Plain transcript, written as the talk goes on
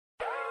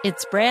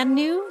It's brand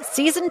new,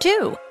 Season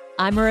 2.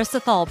 I'm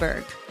Marissa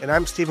Thalberg. And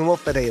I'm Stephen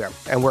Wolf Bedeta,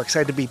 and we're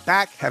excited to be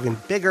back having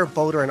bigger,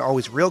 bolder, and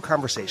always real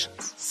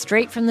conversations.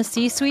 Straight from the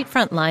C-suite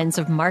front lines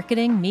of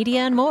marketing, media,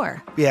 and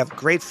more. We have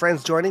great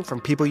friends joining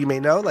from people you may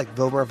know, like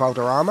Wilmer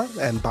Valderrama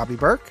and Bobby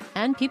Burke.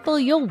 And people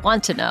you'll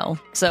want to know.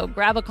 So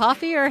grab a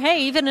coffee or,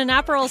 hey, even an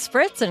Aperol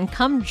Spritz and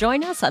come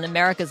join us on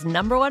America's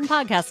 #1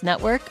 podcast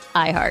network,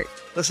 iHeart.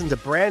 Listen to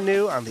Brand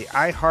New on the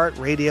iHeart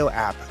Radio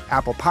app,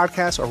 Apple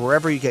Podcasts, or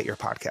wherever you get your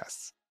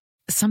podcasts.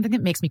 Something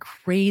that makes me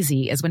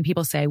crazy is when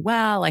people say,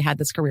 well, I had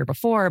this career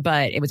before,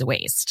 but it was a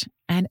waste.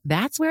 And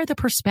that's where the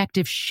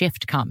perspective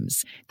shift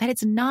comes, that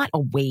it's not a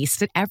waste,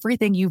 that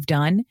everything you've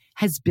done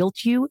has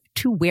built you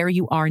to where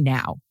you are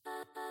now.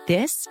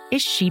 This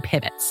is She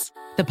Pivots,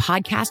 the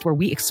podcast where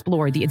we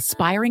explore the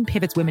inspiring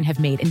pivots women have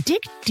made and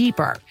dig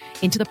deeper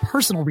into the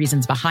personal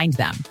reasons behind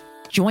them.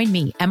 Join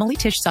me, Emily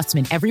Tish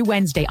Sussman, every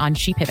Wednesday on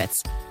She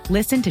Pivots.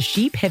 Listen to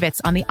She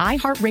Pivots on the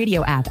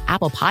iHeartRadio app,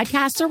 Apple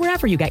Podcasts, or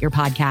wherever you get your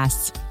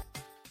podcasts.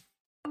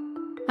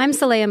 I'm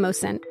Saleha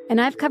Mohsin,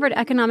 and I've covered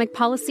economic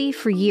policy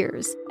for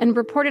years and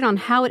reported on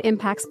how it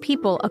impacts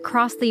people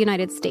across the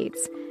United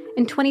States.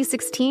 In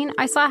 2016,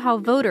 I saw how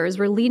voters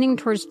were leaning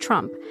towards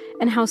Trump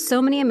and how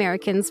so many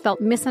Americans felt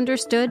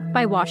misunderstood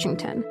by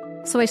Washington.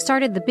 So I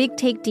started The Big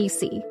Take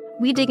DC.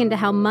 We dig into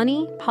how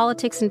money,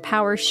 politics, and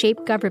power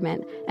shape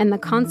government and the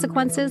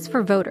consequences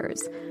for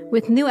voters.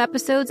 With new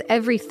episodes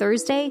every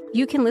Thursday,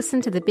 you can listen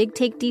to The Big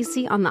Take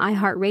DC on the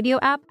iHeartRadio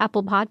app,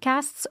 Apple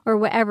Podcasts, or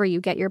wherever you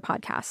get your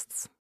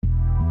podcasts.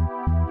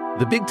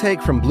 The Big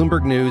Take from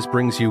Bloomberg News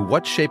brings you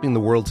what's shaping the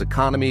world's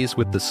economies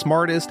with the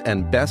smartest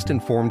and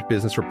best-informed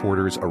business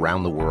reporters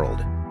around the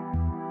world.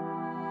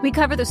 We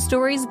cover the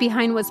stories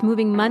behind what's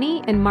moving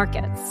money and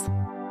markets.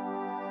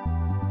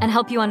 And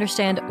help you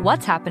understand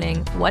what's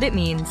happening, what it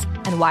means,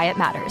 and why it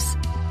matters.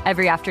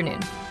 Every afternoon.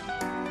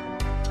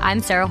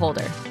 I'm Sarah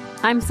Holder.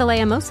 I'm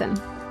Saleha Mohsin.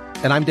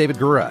 And I'm David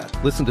Gura.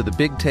 Listen to The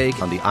Big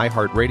Take on the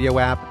iHeartRadio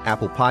app,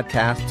 Apple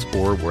Podcasts,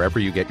 or wherever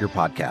you get your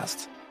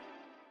podcasts.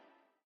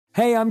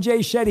 Hey, I'm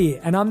Jay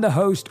Shetty, and I'm the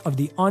host of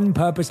the On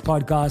Purpose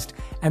podcast,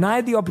 and I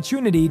had the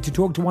opportunity to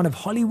talk to one of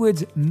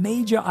Hollywood's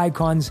major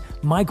icons,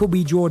 Michael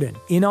B. Jordan.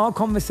 In our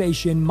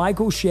conversation,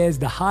 Michael shares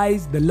the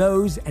highs, the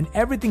lows, and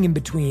everything in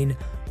between,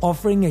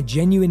 offering a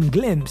genuine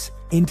glimpse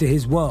into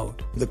his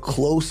world. The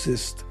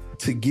closest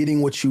to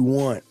getting what you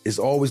want is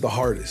always the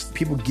hardest.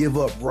 People give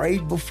up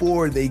right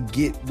before they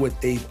get what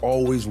they've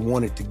always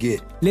wanted to get.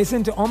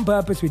 Listen to On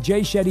Purpose with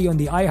Jay Shetty on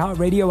the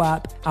iHeartRadio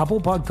app,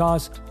 Apple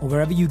Podcasts, or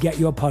wherever you get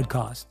your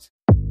podcasts.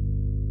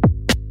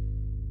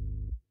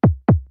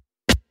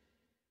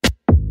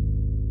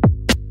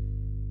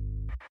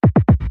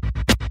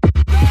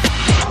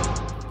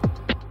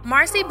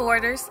 Marcy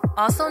Borders,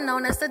 also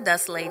known as the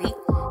Dust Lady,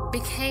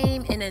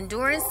 became an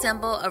enduring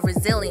symbol of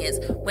resilience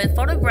when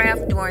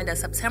photographed during the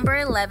September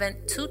 11,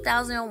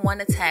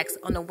 2001 attacks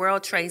on the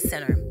World Trade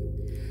Center.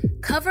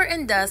 Covered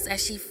in dust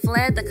as she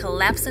fled the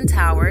collapsing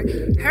tower,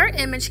 her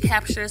image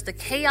captures the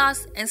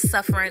chaos and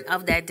suffering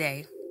of that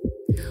day.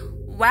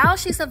 While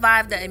she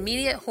survived the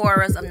immediate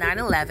horrors of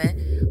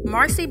 9/11,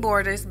 Marcy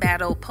Borders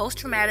battled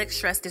post-traumatic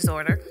stress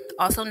disorder,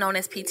 also known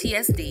as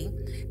PTSD,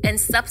 and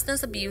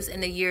substance abuse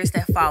in the years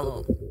that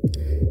followed.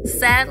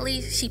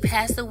 Sadly, she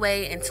passed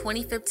away in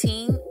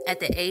 2015 at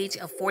the age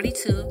of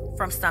 42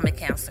 from stomach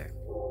cancer.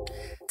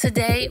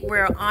 Today,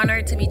 we're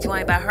honored to be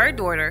joined by her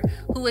daughter,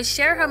 who will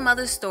share her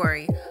mother's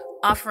story,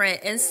 offering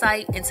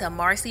insight into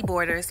Marcy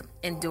Borders'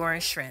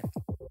 enduring strength.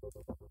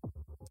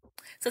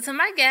 So to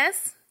my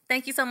guests,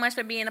 thank you so much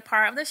for being a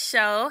part of the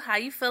show. How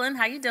you feeling?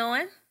 How you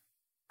doing?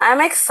 I'm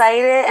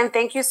excited, and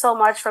thank you so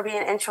much for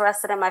being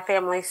interested in my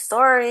family's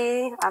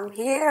story. I'm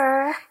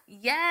here.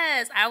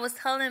 Yes, I was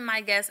telling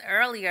my guests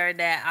earlier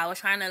that I was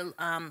trying to,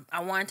 I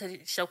wanted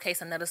to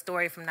showcase another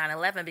story from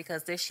 9/11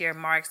 because this year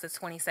marks the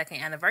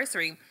 22nd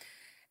anniversary.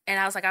 And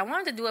I was like, I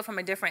wanted to do it from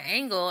a different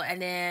angle,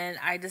 and then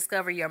I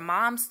discovered your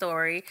mom's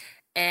story,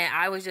 and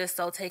I was just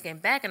so taken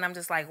back, and I'm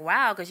just like,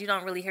 wow, because you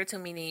don't really hear too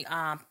many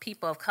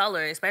people of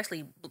color,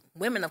 especially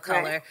women of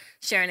color, right,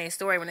 sharing their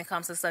story when it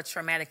comes to such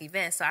traumatic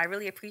events. So I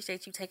really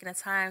appreciate you taking the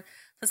time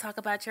to talk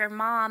about your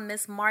mom,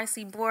 Miss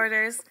Marcy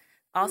Borders,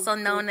 also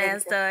known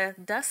as the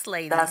Dust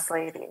Lady. Dust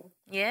Lady.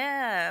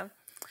 Yeah.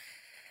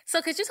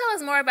 So could you tell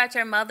us more about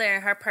your mother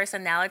and her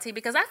personality?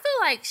 Because I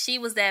feel like she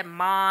was that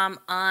mom,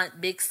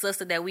 aunt, big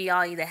sister that we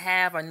all either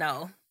have or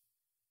know.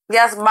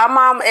 Yes, my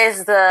mom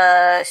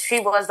she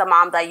was the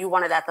mom that you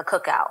wanted at the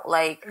cookout.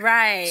 Like,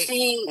 right.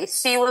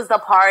 She was the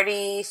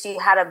party. She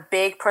had a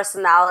big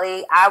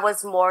personality. I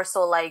was more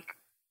so like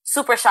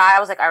super shy.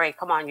 I was like, all right,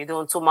 come on, you're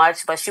doing too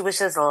much. But she was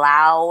just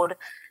loud.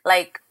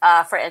 Like,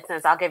 for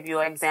instance, I'll give you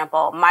an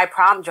example. My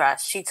prom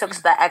dress, she took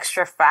the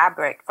extra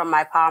fabric from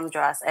my prom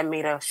dress and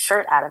made a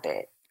shirt out of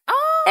it.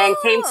 Oh. And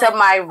came to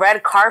my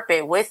red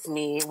carpet with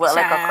me with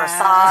like a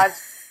corsage,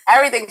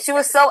 everything. She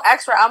was so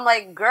extra. I'm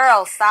like,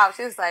 girl, stop.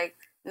 She was like,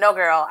 no,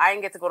 girl, I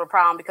didn't get to go to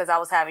prom because I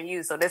was having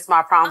you. So this is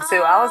my prom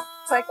too. I was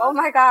like, oh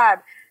my God.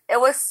 It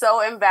was so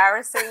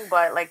embarrassing,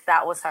 but like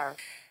that was her.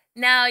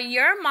 Now,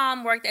 your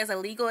mom worked as a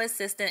legal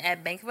assistant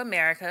at Bank of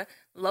America,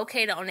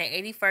 located on the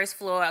 81st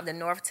floor of the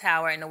North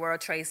Tower in the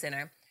World Trade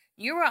Center.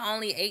 You were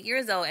only 8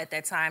 years old at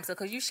that time, so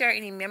could you share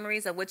any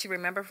memories of what you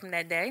remember from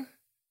that day?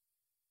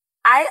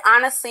 I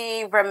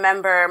honestly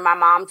remember my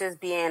mom just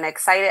being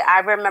excited.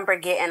 I remember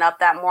getting up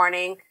that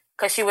morning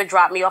because she would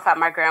drop me off at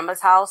my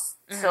grandma's house.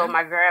 So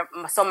my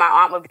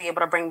aunt would be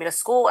able to bring me to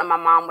school, and my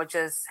mom would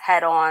just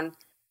head on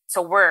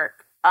to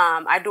work.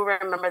 I do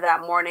remember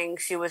that morning.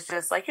 She was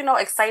just like,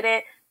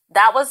 excited.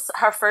 That was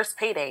her first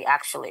payday,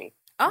 actually.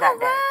 Oh, that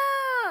day.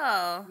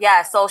 Wow.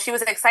 Yeah, so she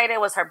was excited.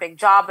 It was her big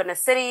job in the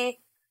city.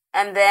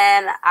 And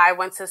then I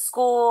went to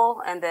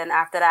school. And then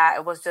after that,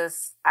 it was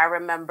just, I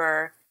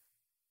remember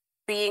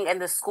being in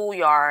the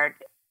schoolyard,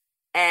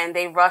 and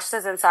they rushed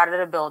us inside of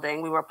the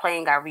building. We were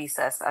playing at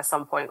recess at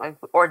some point,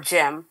 or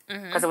gym,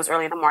 because it was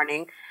early in the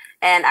morning.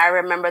 And I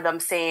remember them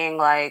saying,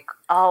 like,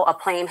 oh, a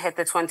plane hit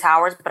the Twin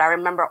Towers. But I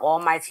remember all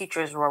my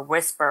teachers were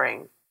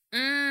whispering.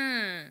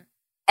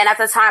 And at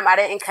the time, I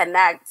didn't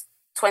connect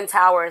Twin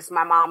Towers,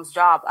 my mom's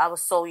job. I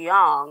was so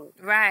young.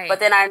 Right. But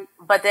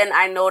then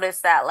I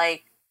noticed that,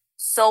 like,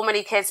 so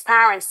many kids'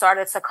 parents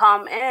started to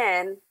come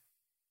in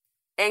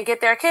and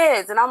get their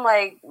kids. And I'm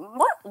like,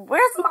 what?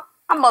 Where's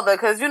my mother?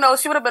 Because,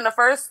 she would have been the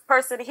first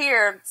person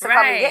here to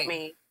come and get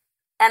me.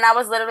 And I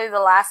was literally the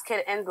last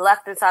kid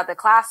left inside the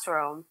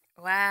classroom.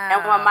 Wow.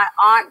 And when my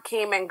aunt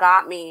came and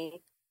got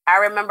me, I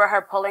remember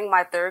her pulling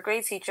my third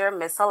grade teacher,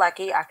 Miss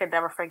Halecki, I could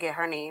never forget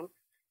her name,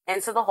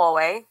 into the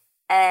hallway.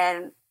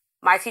 And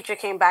my teacher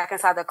came back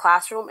inside the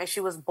classroom, and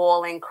she was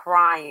bawling,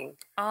 crying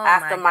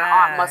after my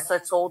aunt must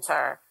have told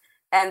her.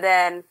 And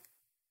then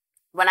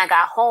when I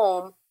got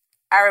home,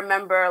 I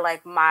remember,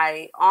 like,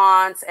 my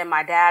aunts and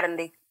my dad, and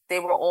they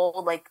were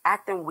all, like,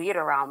 acting weird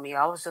around me.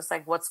 I was just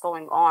like, what's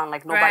going on?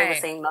 Like, nobody was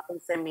saying nothing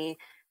to me.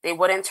 They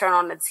wouldn't turn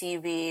on the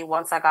TV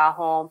once I got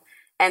home.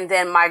 And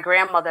then my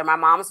grandmother, my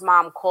mom's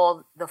mom,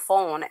 called the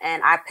phone,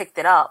 and I picked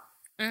it up.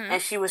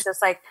 And she was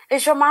just like,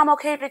 is your mom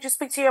okay? Did you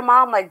speak to your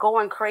mom? Like,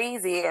 going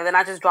crazy. And then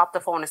I just dropped the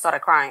phone and started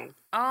crying.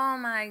 Oh,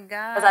 my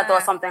God. Because I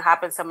thought something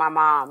happened to my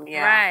mom.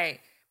 Yeah. Right.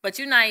 But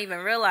you're not even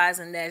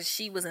realizing that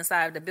she was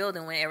inside of the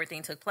building when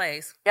everything took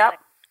place. Yep.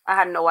 I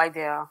had no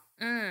idea.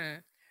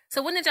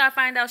 So when did y'all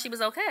find out she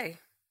was okay?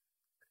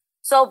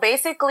 So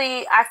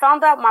basically, I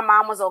found out my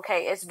mom was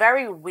okay. It's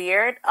very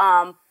weird.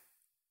 My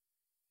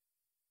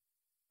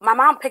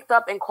mom picked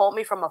up and called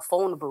me from a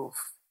phone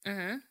booth.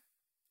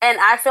 And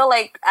I feel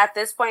like at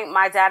this point,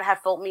 my dad had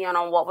filled me in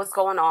on what was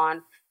going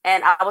on,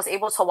 and I was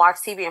able to watch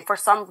TV. And for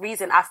some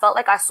reason, I felt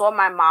like I saw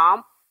my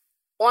mom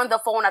on the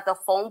phone at the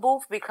phone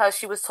booth because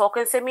she was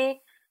talking to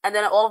me. And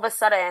then all of a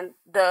sudden,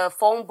 the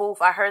phone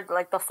booth, I heard,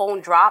 like, the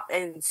phone drop,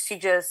 and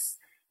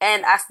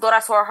and I thought I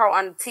saw her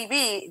on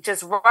TV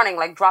just running,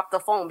 like, drop the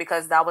phone,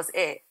 because that was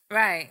it.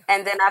 Right.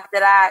 And then after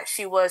that,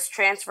 she was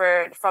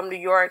transferred from New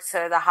York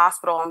to the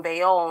hospital in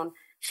Bayonne.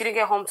 She didn't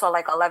get home till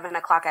like 11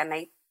 o'clock at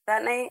night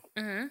that night.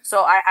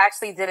 So I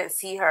actually didn't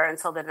see her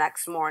until the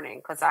next morning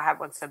because I had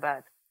went to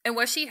bed. And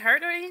was she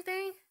hurt or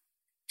anything?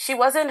 She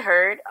wasn't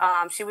hurt.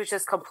 She was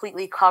just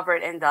completely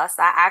covered in dust.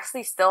 I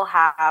actually still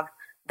have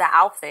the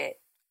outfit.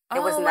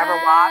 It was never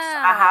washed.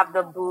 I have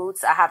the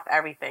boots. I have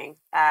everything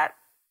at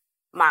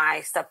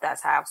my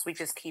stepdad's house. We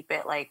just keep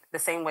it like the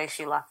same way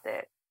she left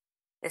it.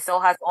 It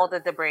still has all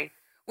the debris.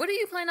 What do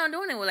you plan on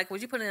doing it with? Like,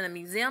 would you put it in a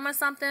museum or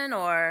something,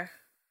 or?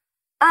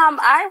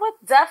 I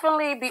would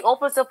definitely be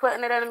open to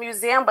putting it in a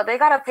museum, but they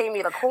gotta pay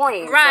me the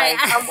coins. Right.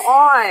 Like, come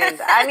on.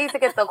 I need to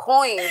get the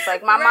coins.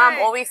 Like, my mom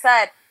always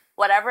said,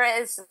 whatever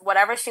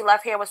she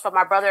left here was for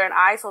my brother and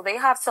I, so they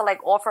have to,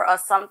 like, offer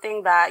us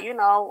something that,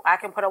 I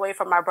can put away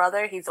for my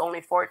brother. He's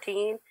only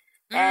 14.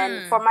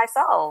 And for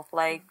myself,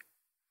 like,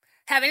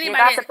 you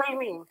got to pay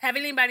me. Have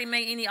anybody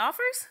made any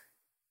offers?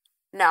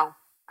 No,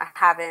 I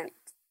haven't.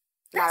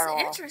 That's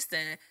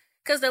interesting.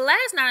 Because the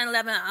last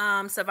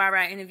 9/11 survivor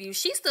I interviewed,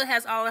 she still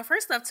has all of her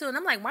stuff too. And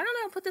I'm like, why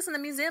don't I put this in the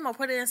museum or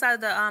put it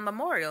inside the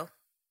memorial?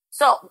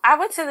 So I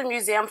went to the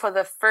museum for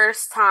the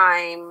first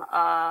time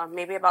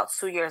maybe about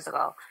 2 years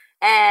ago.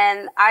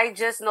 And I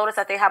just noticed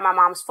that they had my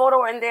mom's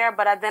photo in there.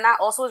 But then I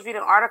also was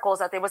reading articles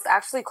that they was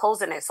actually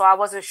closing it. So I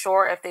wasn't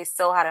sure if they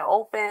still had it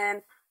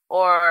open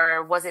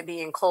or was it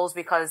being closed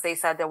because they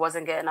said there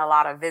wasn't getting a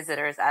lot of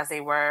visitors as they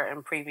were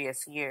in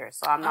previous years.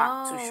 So I'm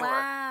not too sure.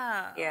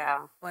 Wow. Yeah.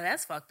 Well,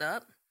 that's fucked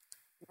up.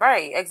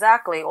 Right,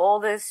 exactly. All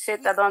this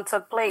shit that done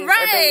took place,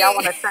 and then y'all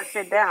want to shut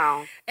shit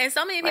down. And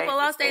so many people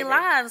lost their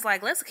lives.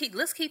 Like, let's keep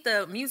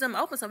the museum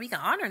open so we can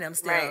honor them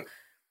still. Right.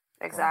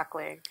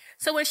 Exactly.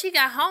 So when she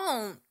got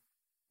home,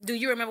 do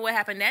you remember what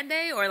happened that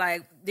day, or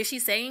like, did she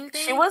say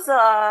anything? She was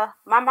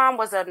my mom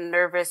was a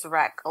nervous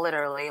wreck,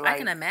 literally. Like, I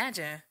can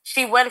imagine.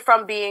 She went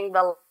from being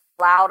the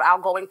loud,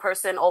 outgoing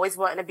person, always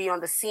wanting to be on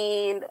the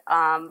scene,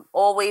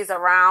 always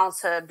around,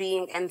 to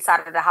being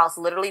inside of the house.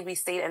 Literally, we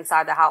stayed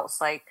inside the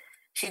house. Like,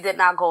 she did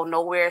not go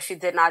nowhere. She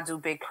did not do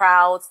big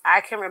crowds. I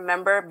can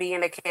remember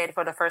being a kid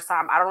for the first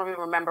time. I don't even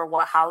remember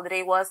what holiday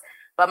it was,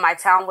 but my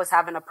town was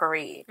having a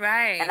parade.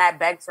 Right. And I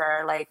begged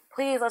her, like,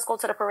 please, let's go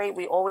to the parade.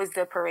 We always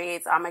did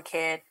parades. I'm a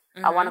kid.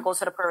 I want to go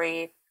to the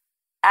parade.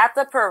 at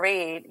the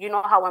parade, you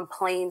know how when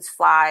planes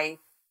fly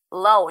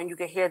low and you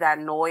can hear that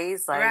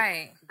noise,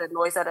 like the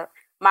noise of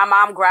my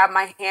mom grabbed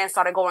my hand,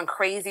 started going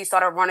crazy,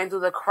 started running through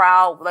the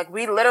crowd. Like,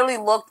 we literally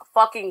looked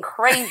fucking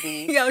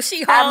crazy. Yo,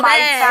 she hauled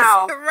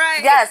ass.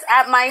 Right. Yes,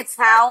 at my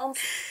town's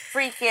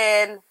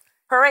freaking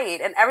parade.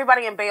 And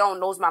everybody in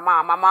Bayonne knows my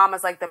mom. My mom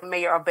is like the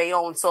mayor of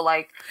Bayonne. So,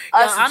 like,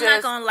 I'm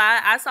not gonna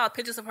lie. I saw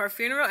pictures of her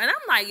funeral and I'm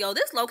like, yo,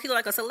 this low-key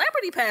like a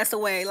celebrity passed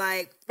away.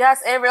 Like,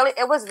 yes,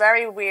 it was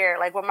very weird.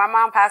 Like, when my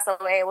mom passed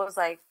away, it was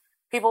like,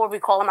 people would be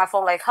calling my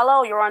phone like,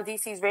 hello, you're on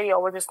DC's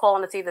radio. We're just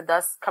calling to see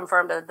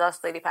confirm that the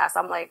Dust Lady passed.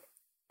 I'm like,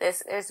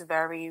 this is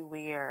very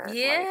weird.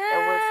 Yeah,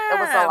 like,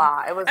 it was a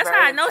lot. It was. That's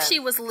very how I know intense. she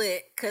was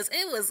lit, because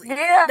it was.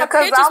 Yeah, the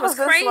because pictures I was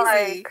crazy.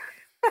 Like,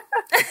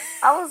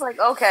 I was like,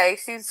 okay,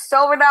 she's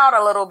showing out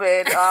a little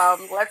bit.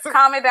 Let's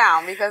calm it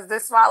down, because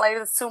this spotlight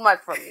is too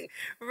much for me.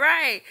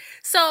 Right.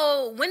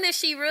 So when did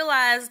she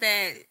realize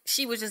that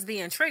she was just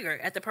being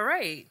triggered at the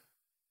parade?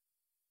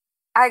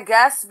 I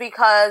guess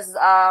because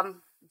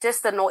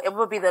just it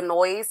would be the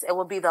noise, it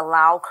would be the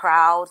loud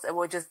crowds, it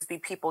would just be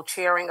people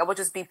cheering, it would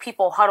just be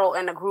people huddled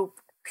in a group.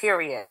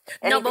 Period.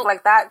 Anything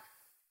like that.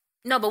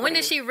 No, but when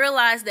did she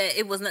realize that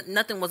it was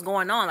nothing was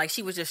going on? Like,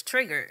 she was just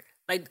triggered.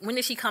 Like, when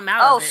did she come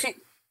out of it?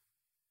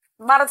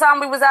 By the time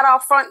we was at our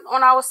front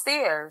on our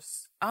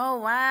stairs. Oh,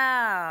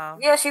 wow.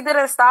 Yeah, she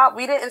didn't stop.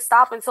 We didn't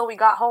stop until we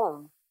got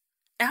home.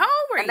 And how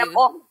old were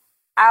you?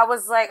 I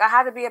was like, I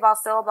had to be about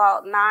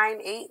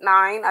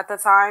 9 at the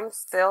time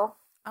still.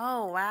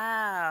 Oh,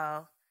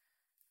 wow.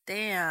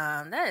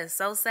 Damn, that is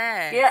so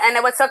sad. Yeah, and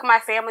it took my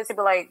family to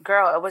be like,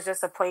 girl, it was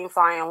just a plane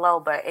flying low,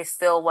 but it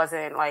still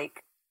wasn't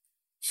like,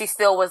 she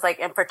still was like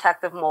in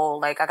protective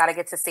mode. Like, I got to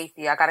get to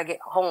safety. I got to get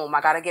home.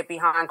 I got to get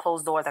behind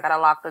closed doors. I got to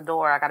lock the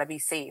door. I got to be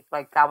safe.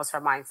 Like, that was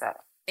her mindset.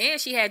 And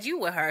she had you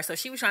with her, so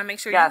she was trying to make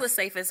sure you were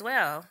safe as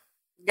well.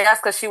 Yes,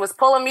 because she was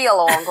pulling me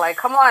along. Like,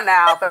 come on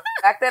now. But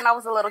back then, I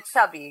was a little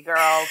chubby,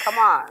 girl. Come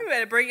on. You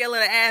better bring your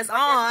little ass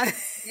on.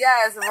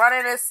 Yes,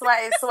 running and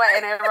sweating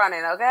and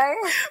running, okay?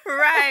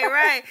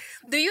 Right.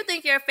 Do you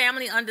think your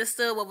family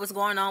understood what was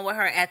going on with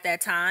her at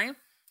that time?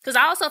 Because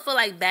I also feel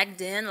like back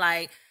then,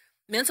 like,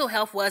 mental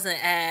health wasn't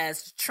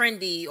as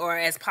trendy or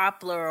as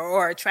popular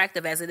or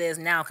attractive as it is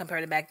now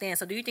compared to back then.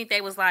 So do you think they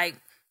was like,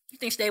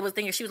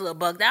 thinking she was a little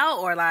bugged out,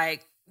 or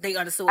like, they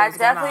understood what was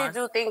going on? I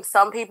definitely do think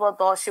some people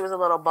thought she was a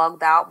little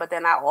bugged out, but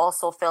then I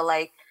also feel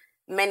like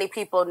many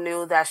people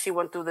knew that she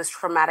went through this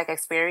traumatic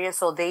experience,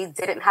 so they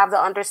didn't have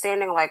the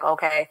understanding, like,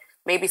 okay,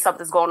 maybe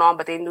something's going on,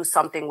 but they knew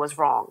something was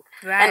wrong.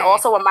 Right. And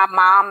also, when my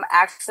mom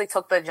actually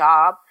took the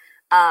job,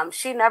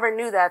 she never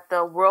knew that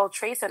the World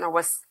Trade Center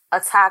was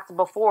attacked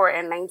before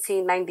in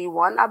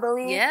 1991, I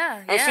believe.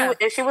 Yeah,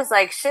 and she was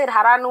like, shit,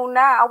 had I known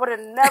that, I would have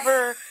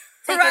never...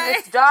 taking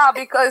this job,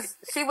 because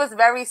she was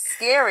very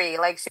scary.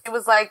 Like, she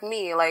was like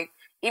me. Like,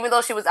 even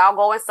though she was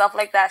outgoing, stuff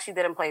like that, she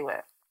didn't play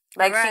with.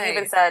 Like, she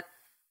even said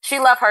she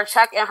left her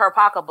check in her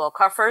pocketbook,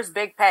 her first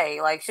big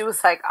pay. Like, she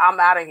was like, I'm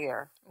out of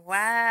here.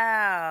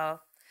 Wow.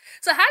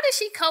 So how did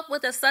she cope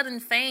with the sudden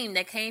fame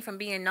that came from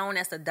being known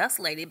as the Dust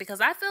Lady?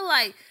 Because I feel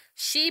like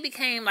she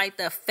became like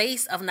the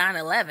face of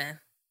 9/11.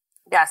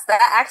 Yes,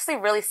 that actually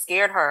really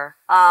scared her.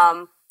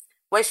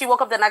 When she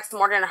woke up the next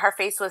morning and her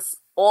face was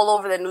all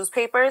over the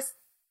newspapers,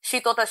 she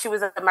thought that she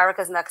was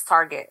America's next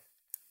target.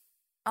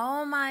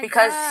 Oh, my God.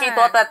 Because she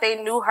thought that they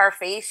knew her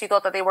face. She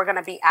thought that they were going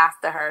to be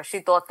after her. She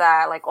thought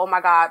that, like, oh, my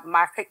God,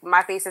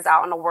 my face is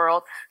out in the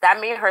world.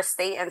 That made her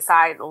stay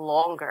inside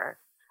longer.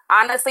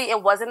 Honestly,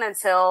 it wasn't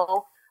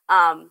until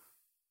my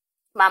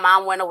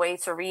mom went away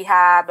to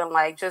rehab and,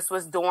 like, just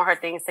was doing her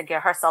things to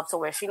get herself to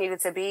where she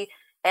needed to be.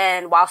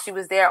 And while she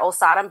was there,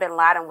 Osama bin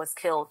Laden was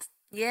killed.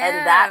 Yeah.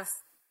 And that's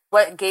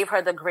what gave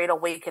her the great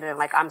awakening.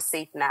 Like, I'm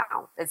safe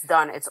now. It's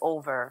done. It's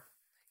over.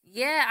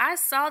 Yeah, I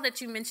saw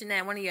that you mentioned that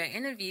in one of your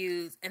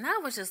interviews, and I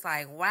was just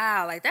like,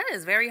 wow, like, that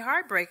is very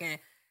heartbreaking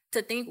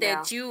to think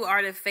that you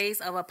are the face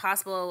of a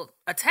possible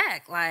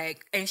attack.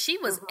 Like, and she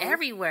was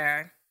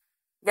everywhere.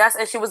 Yes,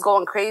 and she was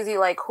going crazy.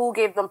 Like, who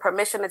gave them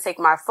permission to take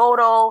my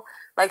photo?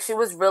 Like, she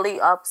was really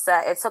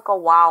upset. It took a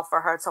while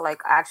for her to,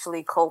 like,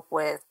 actually cope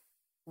with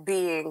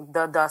being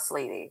the Dust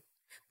Lady.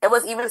 It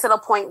was even to the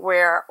point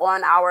where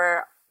on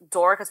our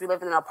door, because we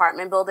lived in an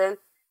apartment building,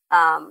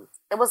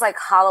 it was like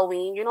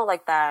Halloween, you know,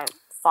 like that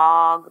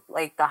fog,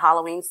 like the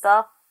Halloween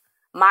stuff.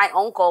 My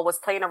uncle was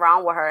playing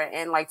around with her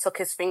and, like, took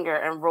his finger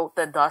and wrote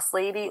the Dust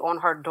Lady on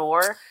her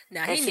door.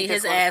 Now he need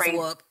his ass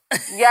whoop.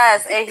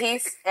 Yes,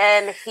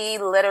 and he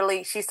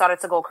literally, she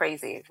started to go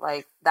crazy.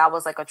 Like, that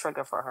was like a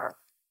trigger for her.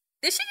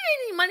 Did she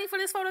get any money for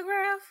this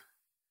photograph?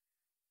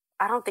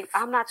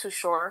 I'm not too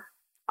sure.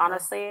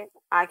 Honestly,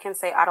 I can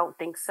say I don't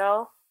think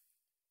so.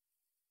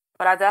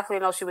 But I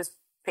definitely know she was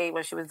paid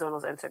when she was doing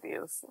those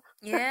interviews.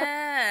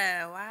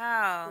 Yeah,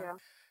 wow. Yeah.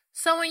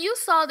 So when you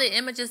saw the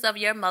images of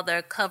your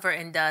mother covered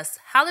in dust,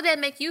 how did that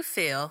make you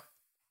feel?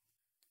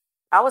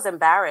 I was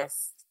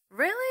embarrassed.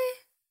 Really?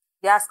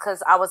 Yes,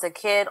 because I was a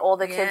kid. All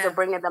the kids are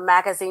bringing the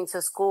magazine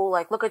to school.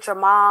 Like, look at your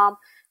mom.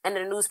 in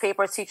the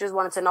newspaper. Teachers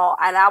wanted to know.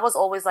 And I was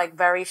always like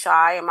very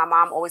shy, and my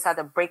mom always had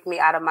to break me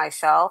out of my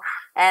shell.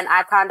 And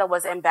I kind of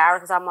was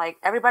embarrassed because I'm like,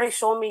 everybody's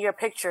showing me your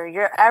picture.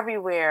 You're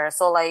everywhere.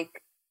 So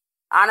like,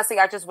 honestly,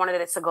 I just wanted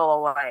it to go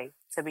away,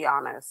 to be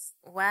honest.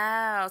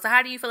 Wow. So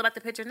how do you feel about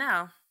the picture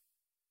now?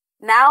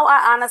 Now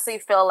I honestly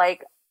feel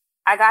like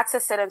I got to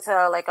sit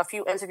into like a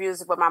few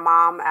interviews with my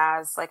mom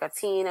as like a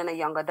teen and a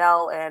young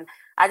adult. And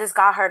I just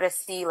got her to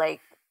see like,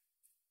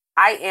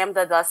 I am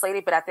the Dust Lady,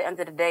 but at the end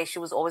of the day, she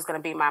was always going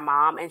to be my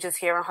mom. And just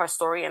hearing her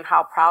story and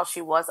how proud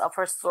she was of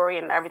her story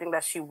and everything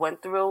that she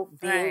went through,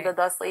 being the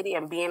Dust Lady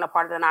and being a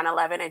part of the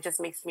 9/11, it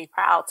just makes me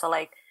proud to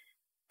like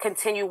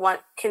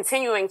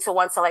continuing to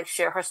want to like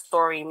share her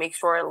story, make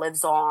sure it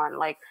lives on.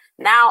 Like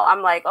now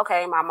I'm like,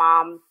 okay, my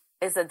mom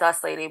is the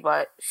Dust Lady,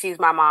 but she's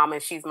my mom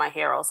and she's my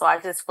hero. So I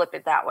just flip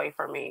it that way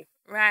for me.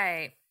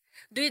 Right.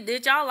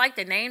 Did y'all like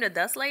the name, the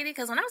Dust Lady?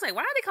 Because when I was like,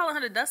 why are they calling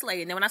her the Dust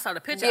Lady? And then when I saw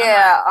the picture,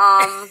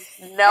 yeah,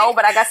 no,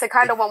 but I guess it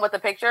kind of went with the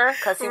picture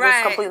because she was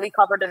completely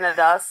covered in the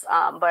dust.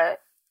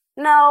 But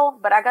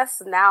I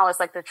guess now it's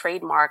like the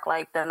trademark,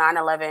 like the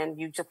 9/11.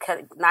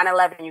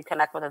 9/11, you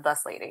connect with the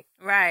Dust Lady.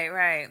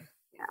 Right.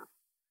 Yeah.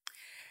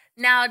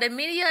 Now, the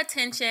media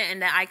attention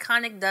and the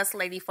iconic Dust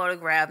Lady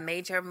photograph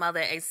made your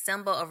mother a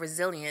symbol of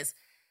resilience.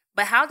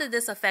 But how did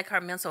this affect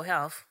her mental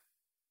health?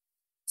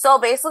 So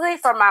basically,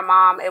 for my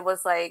mom, it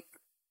was like,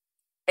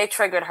 it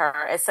triggered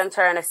her. It sent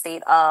her in a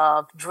state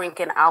of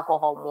drinking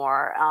alcohol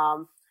more.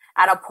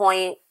 At a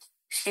point,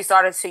 she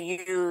started to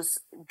use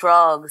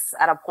drugs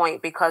at a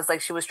point because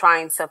like she was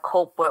trying to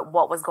cope with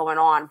what was going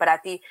on. But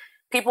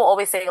people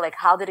always say like,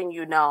 how didn't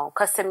you know?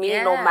 Because to me,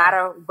 no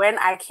matter when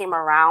I came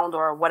around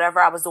or whatever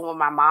I was doing with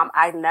my mom,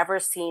 I'd never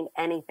seen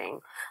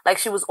anything. Like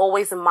she was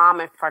always a mom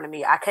in front of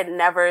me. I could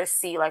never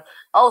see like,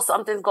 oh,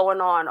 something's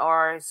going on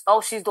or, oh,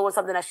 she's doing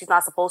something that she's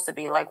not supposed to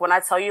be. Like when I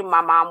tell you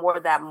my mom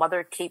wore that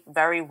mother cape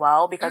very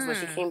well because when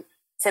she came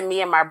to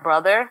me and my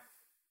brother,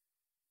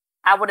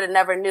 I would have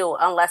never knew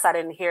unless I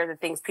didn't hear the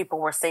things people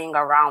were saying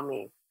around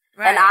me.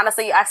 Right. And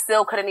honestly, I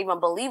still couldn't even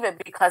believe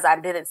it because I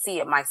didn't see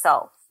it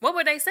myself. What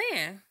were they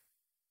saying?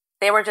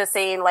 They were just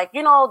saying, like,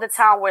 you know, the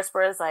town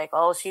whispers, like,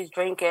 oh, she's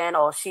drinking,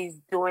 or she's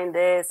doing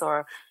this,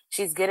 or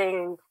she's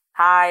getting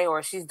high,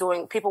 or she's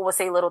doing... People would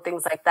say little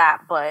things like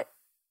that, but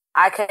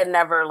I could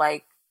never,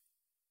 like,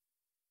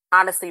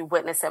 honestly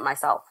witness it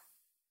myself.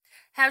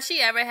 Have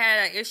she ever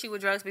had an issue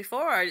with drugs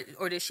before,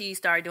 or did she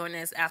start doing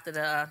this after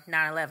the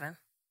 9/11?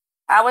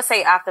 I would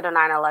say after the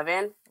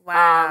 9/11.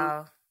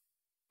 Wow.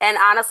 And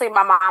honestly,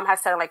 my mom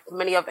has said, like,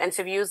 many of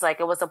interviews,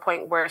 like, it was a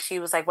point where she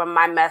was like, when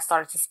my mess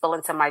started to spill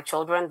into my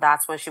children,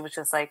 that's when she was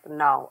just like,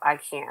 no, I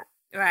can't.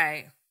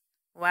 Right.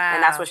 Wow.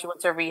 And that's when she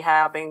went to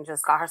rehab and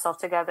just got herself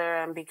together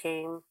and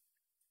became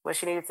what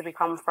she needed to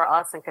become for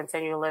us and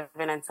continue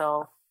living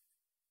until,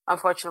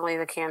 unfortunately,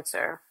 the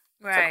cancer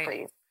took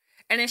place.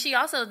 And then she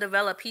also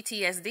developed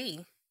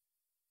PTSD.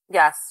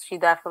 Yes, she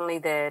definitely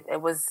did.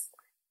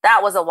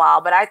 That was a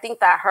while, but I think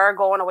that her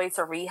going away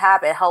to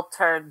rehab, it helped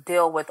her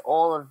deal with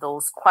all of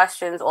those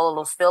questions, all of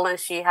those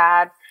feelings she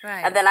had.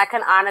 Right. And then I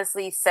can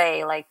honestly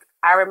say, like,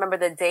 I remember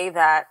the day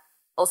that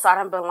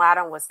Osama bin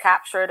Laden was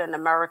captured and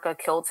America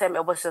killed him.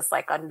 It was just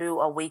like a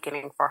new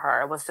awakening for her.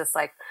 It was just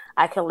like,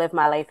 I can live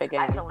my life again.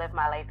 I can live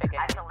my life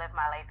again. I can live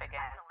my life again.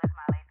 I can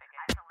live my life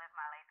again. I can live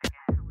my life again.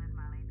 I can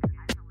live my life again.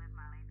 I can live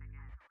my life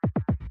again.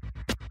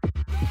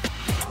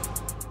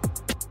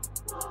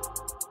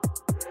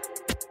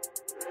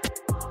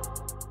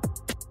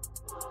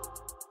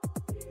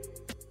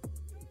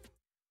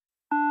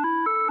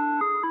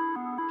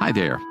 Hi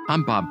there,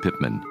 I'm Bob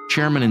Pittman,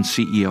 Chairman and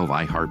CEO of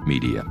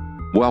iHeartMedia.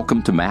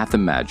 Welcome to Math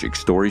and Magic,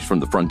 Stories from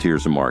the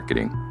Frontiers of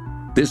Marketing.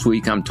 This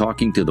week, I'm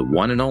talking to the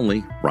one and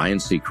only Ryan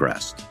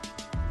Seacrest.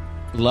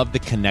 Love the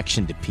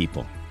connection to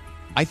people.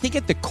 I think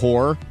at the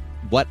core,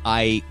 what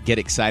I get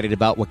excited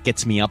about, what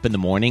gets me up in the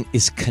morning,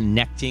 is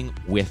connecting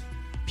with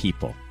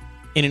people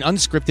in an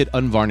unscripted,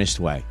 unvarnished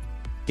way.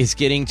 Is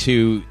getting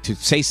to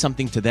say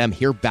something to them,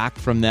 hear back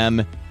from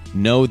them,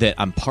 know that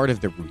I'm part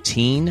of the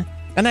routine.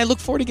 And I look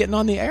forward to getting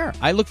on the air.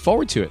 I look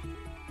forward to it.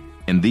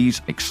 In these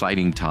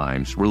exciting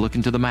times, we're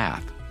looking to the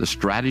math, the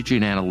strategy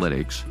and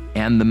analytics,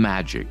 and the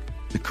magic,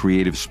 the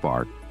creative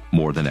spark,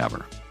 more than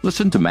ever.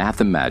 Listen to Math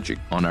and Magic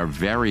on our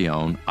very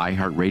own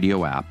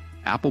iHeartRadio app,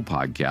 Apple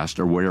Podcast,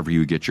 or wherever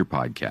you get your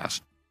podcast.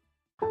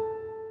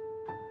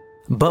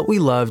 But We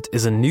Loved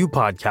is a new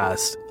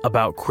podcast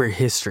about queer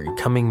history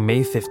coming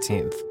May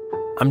 15th.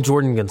 I'm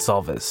Jordan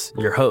Gonsalves,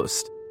 your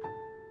host.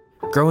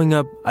 Growing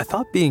up, I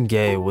thought being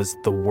gay was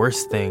the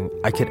worst thing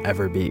I could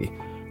ever be.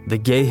 The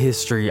gay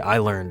history I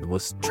learned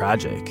was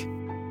tragic.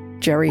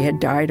 Jerry had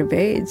died of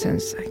AIDS, and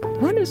it's like,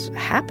 what is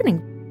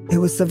happening? It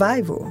was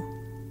survival.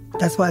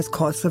 That's why it's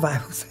called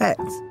survival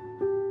sex.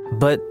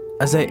 But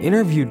as I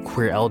interviewed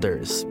queer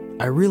elders,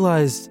 I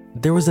realized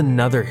there was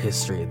another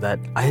history that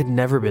I had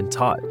never been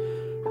taught.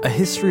 A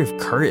history of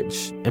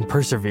courage and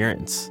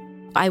perseverance.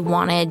 I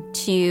wanted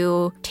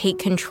to take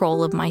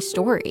control of my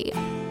story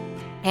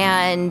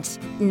and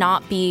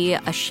not be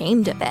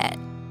ashamed of it.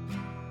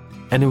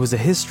 And it was a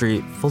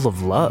history full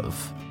of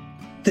love.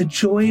 The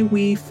joy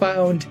we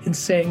found in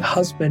saying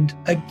husband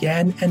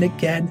again and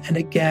again and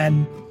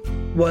again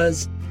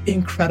was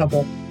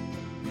incredible.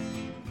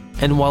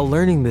 And while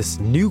learning this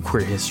new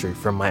queer history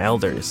from my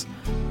elders,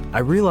 I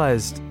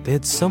realized they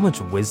had so much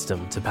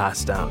wisdom to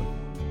pass down.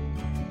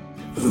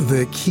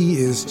 The key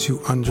is to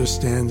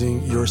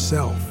understanding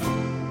yourself,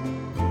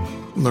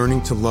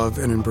 learning to love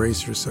and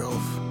embrace yourself.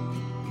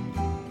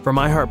 For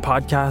iHeart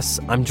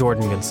Podcasts, I'm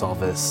Jordan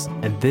Gonsalves,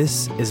 and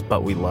this is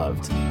But We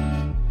Loved.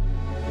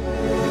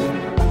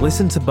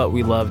 Listen to But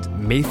We Loved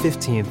May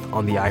 15th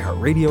on the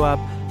iHeartRadio app,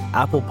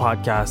 Apple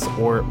Podcasts,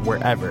 or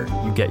wherever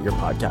you get your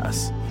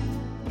podcasts.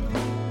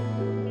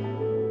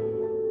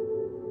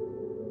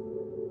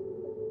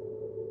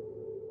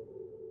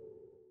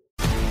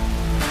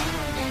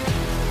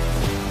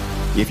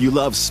 If you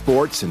love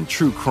sports and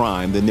true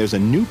crime, then there's a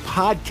new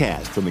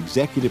podcast from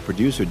executive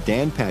producer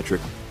Dan Patrick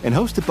and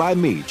hosted by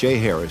me, Jay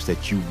Harris,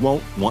 that you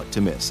won't want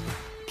to miss.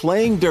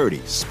 Playing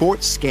Dirty: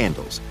 Sports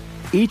Scandals.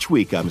 Each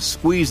week, I'm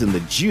squeezing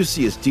the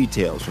juiciest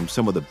details from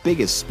some of the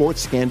biggest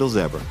sports scandals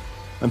ever.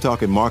 I'm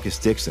talking Marcus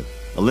Dixon,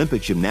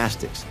 Olympic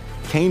gymnastics,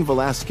 Cain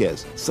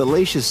Velasquez,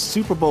 salacious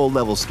Super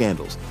Bowl-level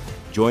scandals.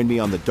 Join me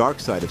on the dark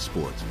side of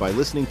sports by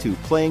listening to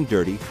Playing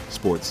Dirty: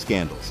 Sports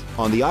Scandals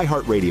on the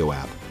iHeartRadio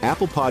app,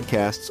 Apple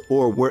Podcasts,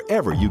 or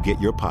wherever you get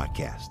your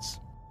podcasts.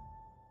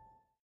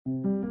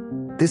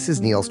 This is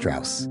Neil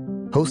Strauss,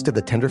 host of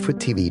the Tenderfoot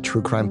TV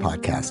true crime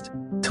podcast,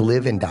 To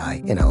Live and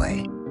Die in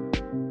LA.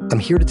 I'm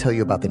here to tell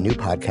you about the new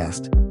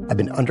podcast I've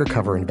been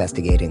undercover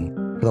investigating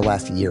for the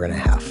last year and a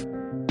half.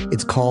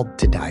 It's called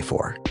To Die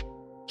For.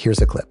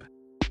 Here's a clip.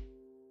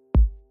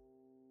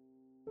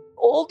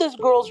 All these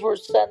girls were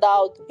sent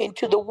out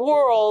into the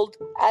world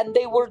and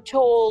they were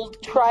told,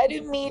 try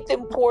to meet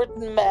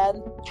important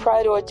men,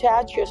 try to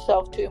attach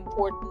yourself to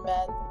important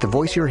men. The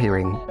voice you're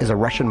hearing is a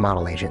Russian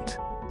model agent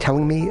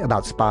telling me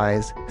about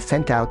spies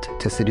sent out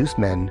to seduce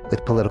men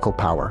with political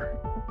power.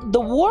 The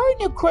war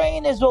in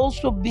Ukraine is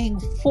also being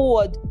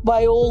fought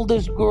by all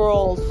these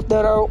girls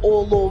that are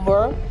all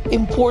over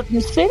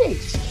important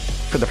cities.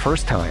 For the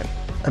first time,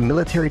 a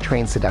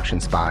military-trained seduction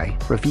spy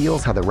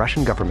reveals how the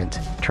Russian government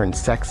turned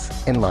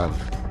sex and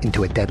love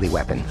into a deadly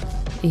weapon.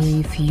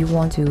 If you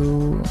want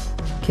to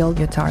kill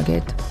your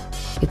target,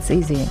 it's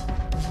easy.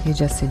 You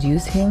just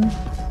seduce him,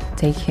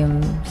 take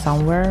him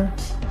somewhere,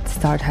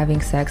 start having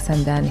sex,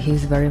 and then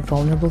he's very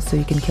vulnerable, so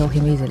you can kill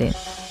him easily.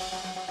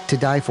 To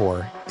Die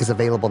For is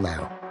available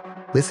now.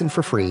 Listen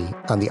for free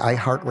on the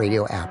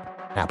iHeartRadio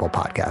app, Apple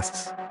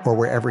Podcasts, or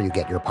wherever you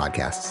get your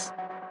podcasts.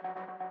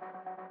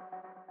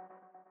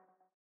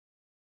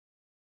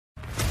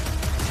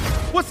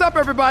 What's up,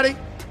 everybody?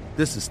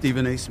 This is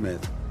Stephen A.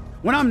 Smith.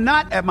 When I'm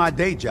not at my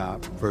day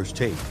job, First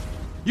Take,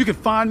 you can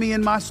find me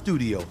in my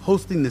studio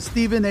hosting the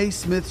Stephen A.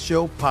 Smith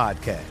Show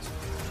podcast.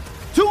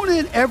 Tune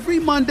in every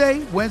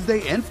Monday,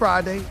 Wednesday, and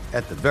Friday,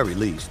 at the very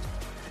least,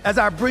 as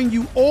I bring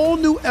you all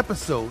new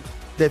episodes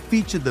that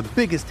feature the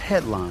biggest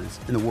headlines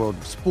in the world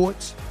of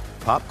sports,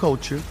 pop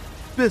culture,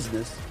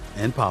 business,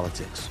 and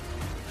politics.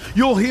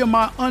 You'll hear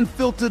my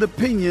unfiltered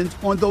opinions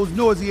on those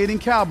nauseating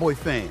Cowboy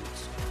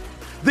fans,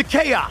 the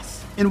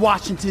chaos in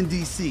Washington,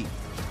 D.C.,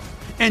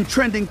 and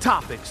trending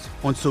topics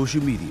on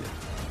social media,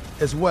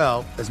 as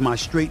well as my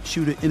straight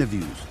shooter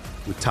interviews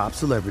with top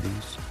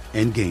celebrities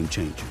and game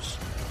changers.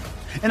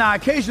 And I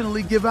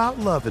occasionally give out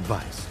love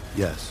advice.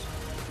 Yes,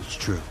 it's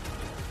true.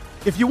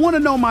 If you want to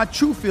know my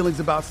true feelings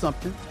about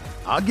something,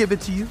 I'll give it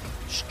to you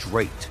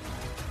straight.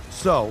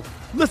 So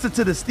listen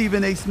to the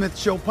Stephen A. Smith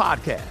Show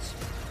podcast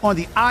on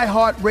the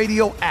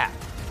iHeartRadio app,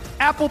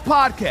 Apple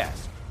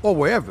Podcasts, or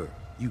wherever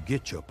you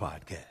get your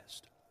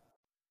podcast.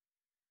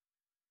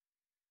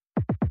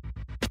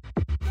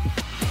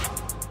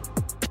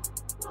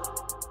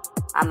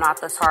 I'm not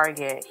the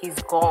target. He's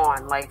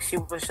gone. Like, she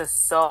was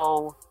just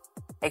so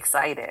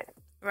excited.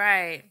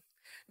 Right.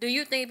 Do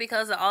you think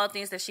because of all the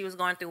things that she was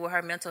going through with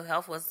her mental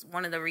health was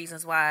one of the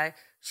reasons why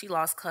she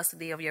lost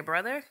custody of your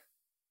brother?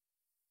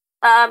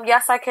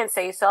 Yes, I can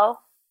say so.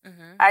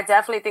 Mm-hmm. I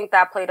definitely think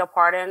that played a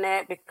part in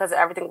it because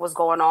everything was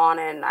going on,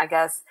 and I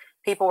guess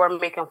people were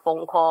making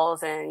phone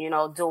calls and, you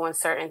know, doing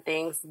certain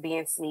things,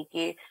 being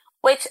sneaky,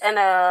 which in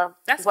a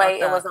way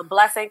it was a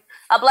blessing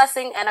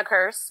and a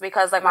curse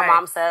because, like my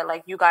mom said,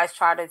 like, you guys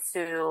tried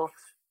to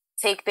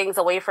take things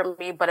away from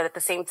me, but at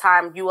the same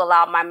time, you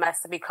allowed my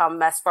mess to become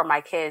mess for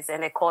my kids,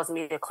 and it caused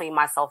me to clean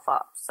myself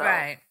up. So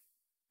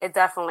it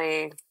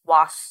definitely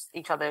washed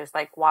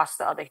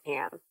the other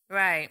hand.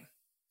 Right.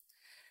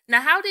 Now,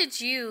 how did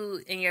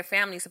you and your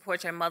family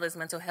support your mother's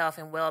mental health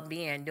and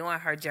well-being during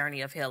her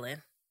journey of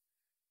healing?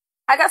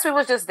 I guess we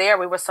was just there.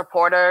 We were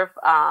supportive.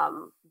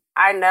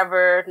 I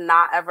never,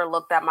 not ever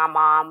looked at my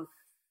mom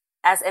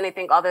as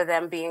anything other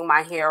than being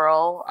my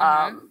hero.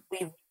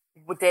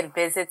 We did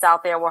visits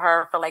out there with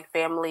her for like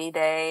family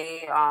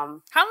day.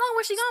 How long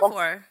was she gone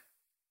for?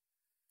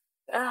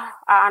 I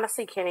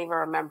honestly can't even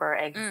remember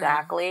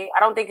exactly. I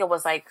don't think it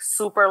was like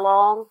super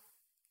long.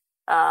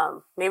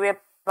 Maybe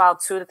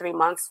about 2 to 3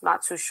 months.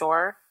 Not too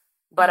sure.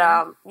 But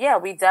yeah,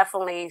 we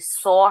definitely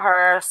saw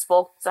her,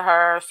 spoke to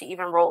her. She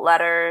even wrote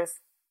letters.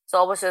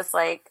 So it was just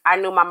like, I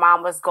knew my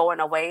mom was going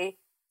away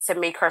to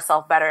make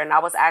herself better. And I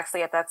was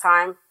actually at that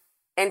time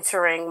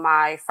entering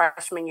my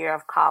freshman year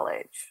of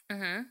college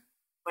when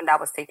that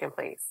was taking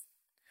place.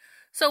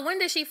 So when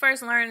did she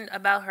first learn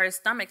about her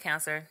stomach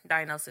cancer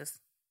diagnosis?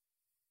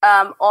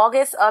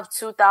 August of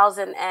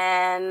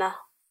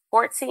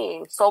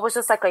 2014. So it was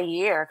just like a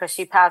year because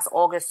she passed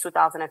August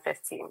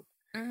 2015.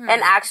 And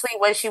actually,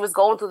 when she was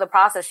going through the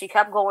process, she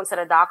kept going to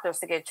the doctors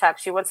to get checked.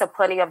 She went to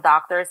plenty of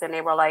doctors and they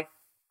were like,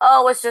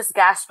 oh, it's just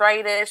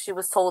gastritis. She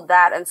was told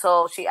that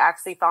until she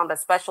actually found a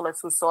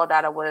specialist who saw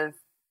that it was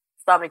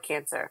stomach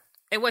cancer.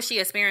 And was she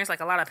experienced like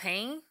a lot of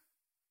pain?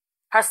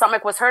 Her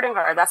stomach was hurting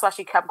her. That's why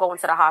she kept going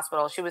to the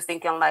hospital. She was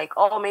thinking like,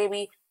 oh,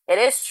 maybe it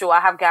is true.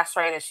 I have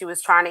gastritis. She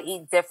was trying to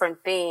eat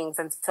different things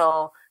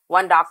until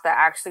one doctor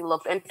actually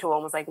looked into it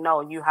and was like, no,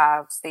 you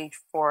have stage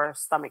 4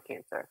 stomach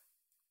cancer.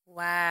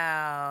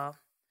 Wow.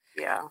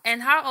 Yeah.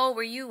 And how old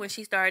were you when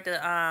she started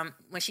to,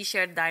 when she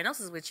shared the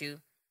diagnosis with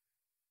you?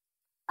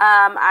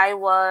 I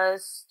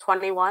was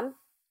 21.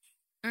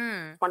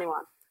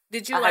 21.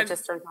 Did you I had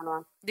just turned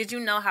 21. Did you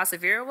know how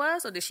severe it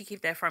was, or did she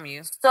keep that from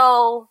you?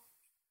 So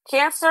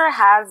cancer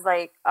has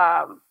like,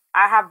 I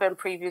have been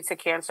preview to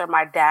cancer.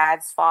 My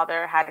dad's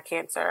father had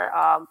cancer.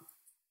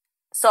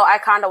 So I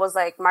kind of was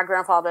like, my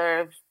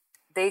grandfather,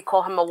 they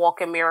call him a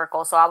walking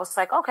miracle. So I was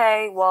like,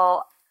 okay,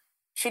 well,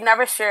 she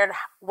never shared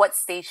what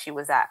stage she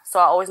was at. So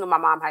I always knew my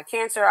mom had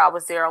cancer. I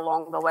was there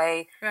along the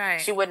way.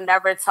 Right. She would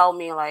never tell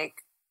me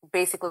like,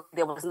 basically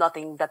there was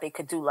nothing that they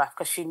could do left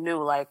because she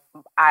knew like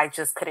I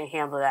just couldn't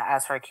handle that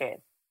as her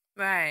kid.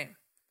 Right.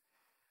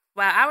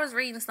 Well, I was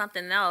reading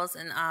something else,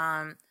 and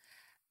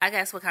I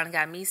guess what kind of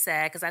got me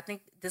sad, because I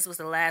think this was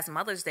the last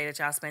Mother's Day that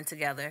y'all spent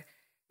together.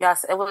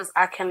 Yes, it was.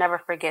 I can never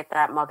forget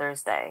that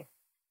Mother's Day.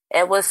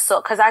 It was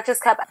so, because I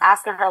just kept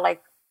asking her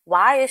like,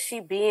 why is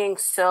she being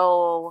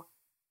so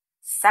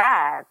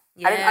sad?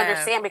 Yeah. I didn't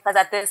understand, because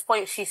at this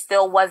point she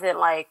still wasn't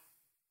like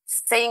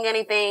saying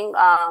anything.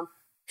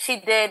 She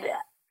did.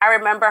 I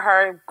remember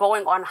her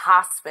going on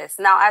hospice.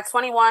 Now at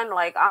 21,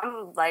 like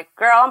I'm like,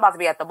 girl, I'm about to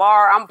be at the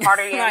bar. I'm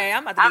partying. Right,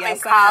 I'm about to be in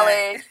outside.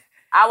 college.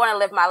 I want to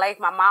live my life.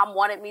 My mom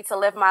wanted me to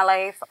live my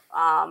life.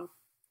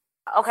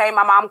 Okay,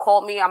 my mom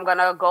called me. I'm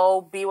gonna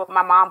go be with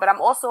my mom, but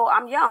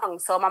I'm young.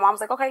 So my mom's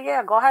like, okay,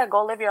 yeah, go ahead,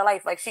 go live your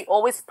life. Like she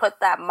always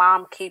put that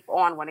mom cape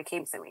on when it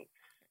came to me.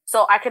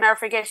 So I can never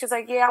forget. She's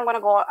like, yeah, I'm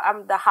gonna go.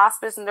 The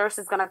hospice nurse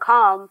is gonna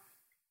come,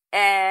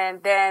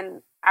 and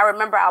then I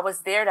remember I was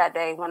there that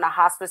day when the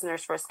hospice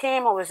nurse first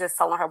came. I was just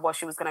telling her what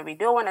she was going to be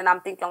doing. And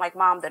I'm thinking like,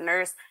 Mom, the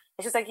nurse.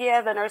 And she's like,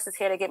 yeah, the nurse is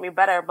here to get me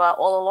better. But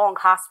all along,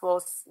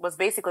 hospital was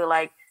basically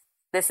like,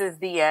 this is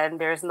the end.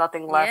 There's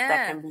nothing left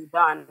that can be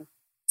done.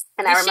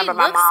 And I remember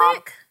my mom.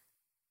 Sick?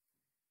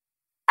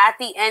 At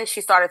the end,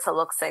 she started to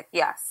look sick,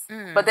 yes.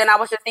 But then I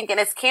was just thinking,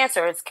 it's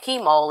cancer. It's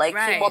chemo. Like,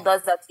 chemo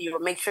does that to you.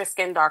 It makes your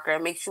skin darker.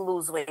 It makes you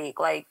lose weight.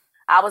 Like,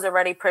 I was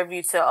already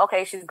privy to,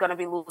 okay, she's going to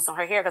be losing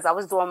her hair, because I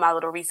was doing my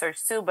little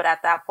research too. But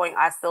at that point,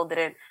 I still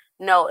didn't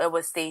know it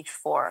was stage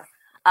 4.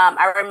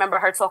 I remember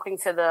her talking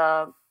to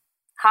the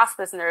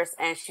hospice nurse,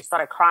 and she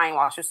started crying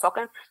while she was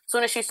talking. As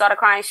soon as she started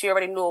crying, she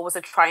already knew it was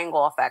a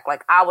triangle effect.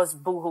 Like, I was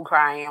boohoo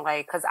crying,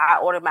 like, because I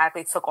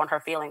automatically took on her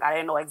feeling. I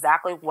didn't know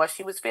exactly what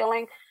she was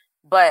feeling,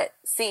 but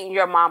seeing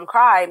your mom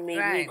cry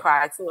made me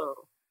cry too.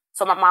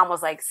 So my mom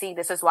was like, see,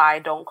 this is why I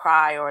don't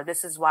cry, or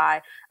this is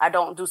why I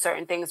don't do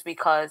certain things,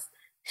 because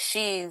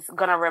she's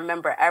going to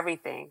remember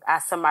everything.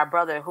 As to my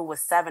brother, who was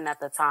 7 at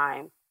the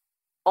time,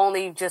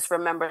 only just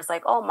remembers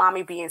like, oh,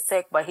 mommy being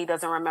sick, but he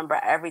doesn't remember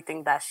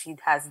everything that she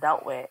has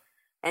dealt with.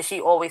 And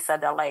she always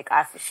said that, like,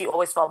 she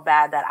always felt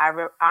bad that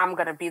I'm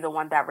going to be the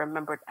one that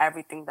remembered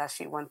everything that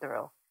she went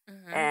through.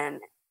 And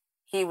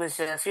he was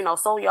just,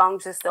 so young,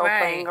 just still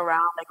playing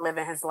around, like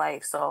living his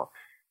life. So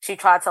she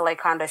tried to like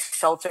kind of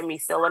shelter me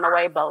still in a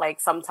way, but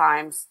like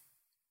sometimes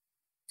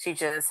she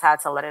just had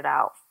to let it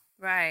out.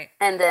 Right.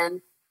 And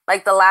then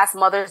like the last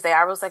Mother's Day,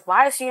 I was like,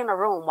 why is she in the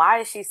room? Why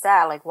is she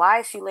sad? Like, why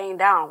is she laying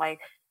down? Like,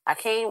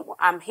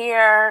 I'm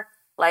here.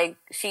 Like,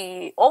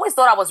 she always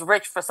thought I was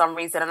rich for some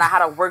reason, and I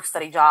had a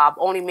work-study job,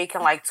 only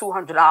making like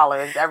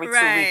 $200 every 2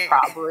 weeks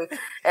probably.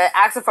 And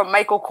asking for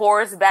Michael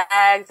Kors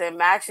bags and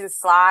matching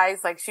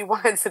slides. Like, she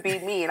wanted to be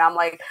me. And I'm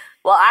like,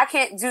 well, I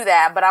can't do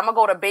that, but I'm going to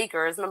go to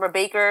Baker's. Remember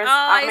Baker's? Oh,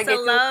 I used to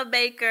love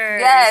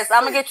Baker's. Yes,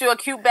 I'm going to get you a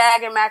cute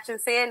bag and matching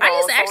sandals. I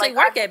used to actually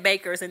work at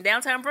Baker's in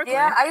downtown Brooklyn.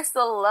 Yeah, I used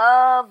to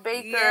love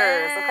Baker's.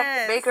 Yes.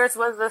 Okay, Baker's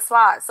was the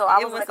spot. So I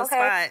was like,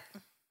 okay.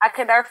 Spot. I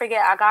could never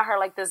forget, I got her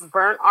like this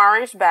burnt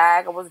orange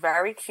bag. It was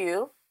very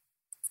cute.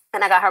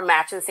 And I got her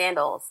matching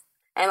sandals.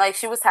 And like,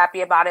 she was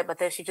happy about it, but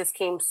then she just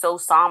came so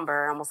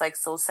somber and was like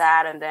so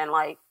sad. And then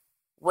like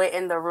went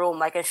in the room,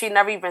 like, and she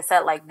never even said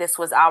like, this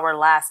was our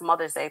last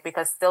Mother's Day,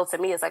 because still to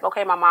me, it's like,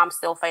 okay, my mom's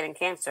still fighting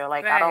cancer.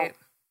 Like, I don't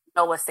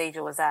know what stage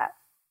it was at.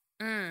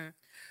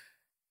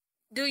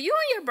 Do you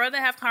and your brother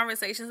have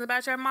conversations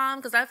about your mom?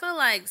 Because I feel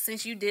like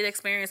since you did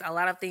experience a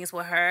lot of things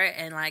with her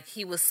and like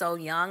he was so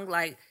young,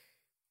 like,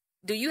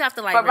 do you have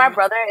to like... For my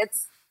brother,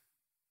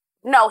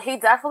 no, he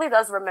definitely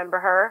does remember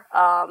her.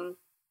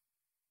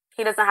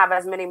 he doesn't have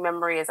as many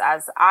memories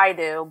as I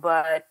do,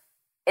 but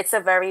it's a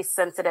very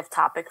sensitive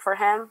topic for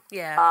him.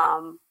 Yeah.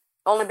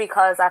 Only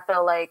because I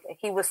feel like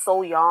he was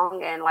so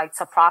young, and like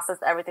to process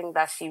everything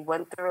that she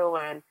went through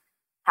and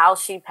how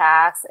she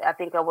passed, I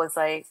think it was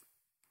like,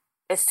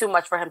 it's too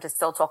much for him to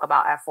still talk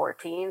about at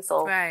 14.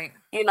 So, Right.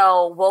 you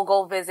know, we'll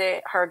go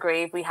visit her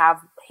grave.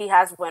 He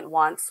has went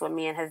once with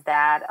me and his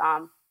dad.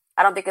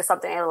 I don't think it's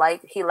something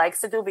he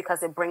likes to do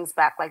because it brings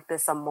back like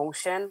this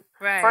emotion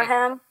Right. for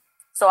him.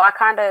 So I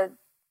kind of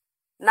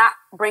not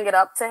bring it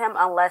up to him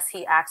unless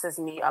he asks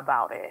me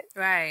about it.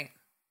 Right.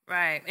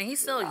 Right. And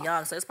he's still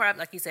young, so it's probably,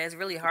 like you said, it's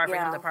really hard for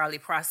him to probably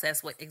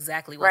process what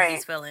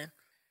he's feeling.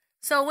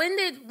 So when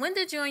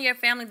did you and your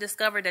family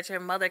discover that your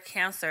mother's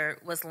cancer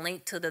was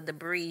linked to the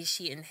debris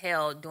she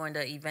inhaled during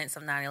the events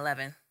of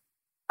 9/11?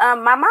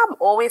 My mom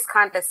always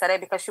kind of said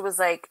it because she was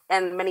like,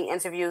 in many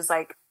interviews,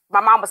 like,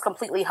 my mom was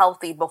completely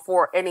healthy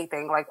before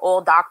anything, like all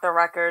doctor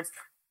records,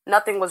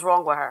 nothing was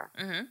wrong with her.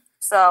 Mm-hmm.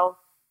 So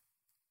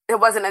it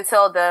wasn't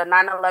until the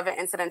 9/11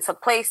 incident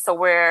took place to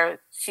where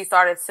she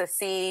started to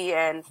see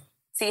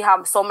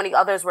how so many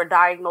others were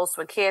diagnosed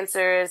with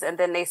cancers, and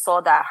then they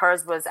saw that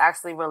hers was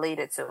actually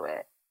related to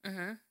it.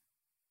 Mm-hmm.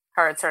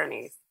 Her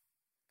attorneys.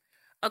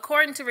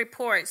 According to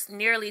reports,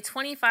 nearly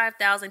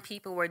 25,000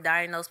 people were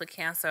diagnosed with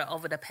cancer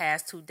over the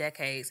past 2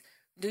 decades.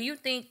 Do you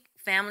think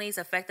families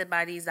affected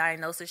by these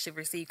diagnoses should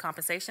receive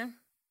compensation?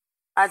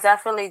 I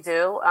definitely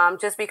do.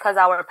 Just because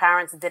our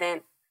parents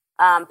didn't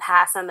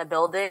pass in the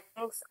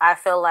buildings, I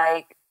feel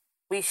like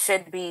we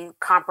should be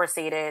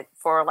compensated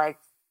for like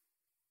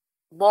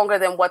longer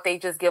than what they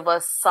just give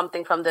us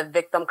something from the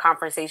victim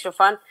compensation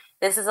fund.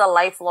 This is a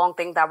lifelong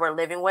thing that we're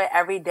living with.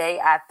 Every day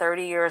at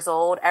 30 years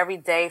old, every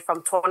day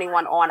from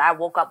 21 on, I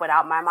woke up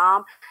without my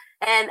mom.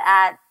 And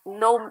at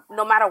no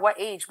matter what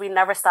age, we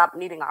never stopped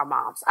needing our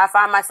moms. I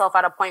find myself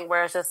at a point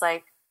where it's just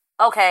like,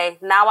 okay,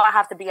 now I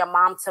have to be a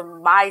mom to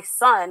my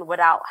son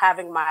without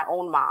having my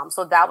own mom.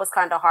 So that was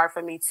kind of hard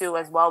for me too,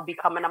 as well,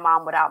 becoming a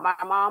mom without my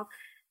mom.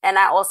 And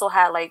I also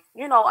had like,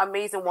 you know,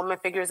 amazing woman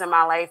figures in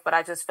my life, but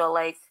I just feel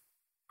like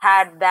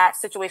had that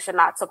situation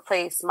not took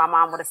place, my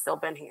mom would have still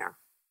been here.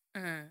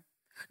 Mm-hmm.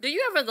 Do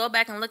you ever go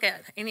back and look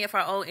at any of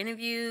her old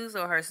interviews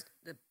or her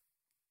stories?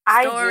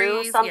 I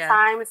do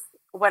sometimes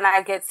when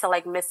I get to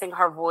like missing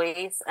her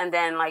voice, and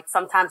then like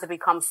sometimes it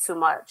becomes too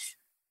much.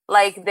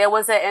 Like there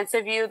was an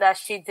interview that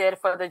she did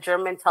for the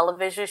German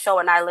television show,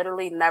 and I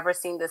literally never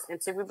seen this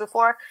interview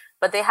before,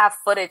 but they have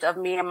footage of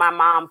me and my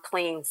mom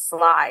playing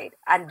Slide.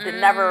 I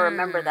did never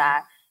remember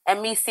that.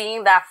 And me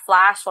seeing that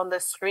flash on the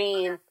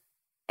screen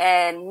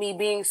and me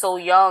being so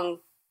young,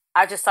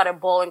 I just started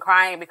bawling,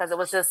 crying, because it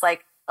was just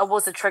like, it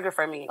was a trigger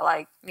for me.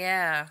 Like,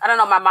 yeah, I don't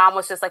know, my mom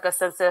was just like a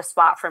sensitive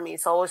spot for me.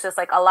 So it was just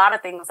like a lot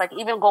of things, like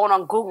even going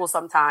on Google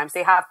sometimes,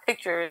 they have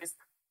pictures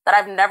that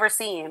I've never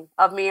seen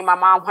of me and my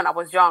mom when I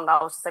was young.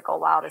 I was just like, oh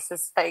wow, this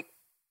is like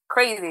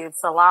crazy.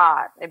 It's a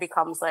lot. It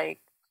becomes like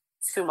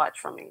too much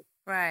for me.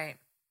 Right.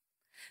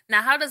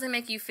 Now, how does it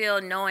make you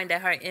feel knowing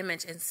that her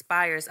image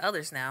inspires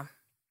others now?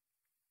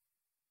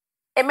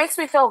 It makes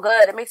me feel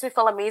good. It makes me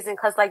feel amazing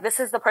because, like, this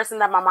is the person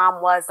that my mom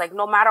was. Like,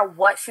 no matter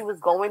what she was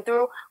going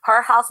through,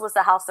 her house was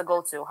the house to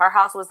go to. Her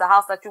house was the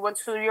house that you went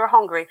to, you're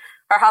hungry.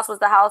 Her house was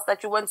the house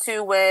that you went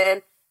to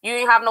when you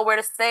didn't have nowhere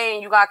to stay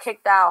and you got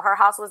kicked out. Her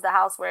house was the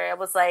house where it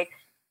was like,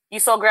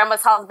 you saw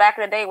grandma's house back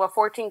in the day when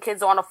 14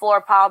 kids on the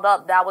floor piled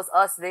up. That was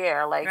us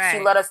there. Like, right.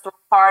 She let us throw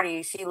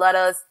parties. She let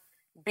us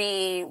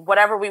be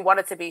whatever we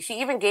wanted to be. She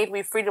even gave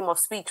me freedom of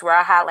speech where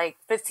I had like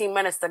 15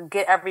 minutes to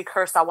get every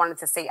curse I wanted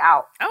to say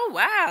out. Oh,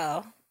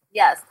 wow.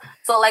 Yes.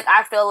 So, like,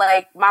 I feel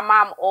like my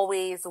mom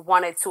always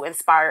wanted to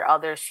inspire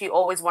others. She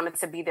always wanted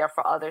to be there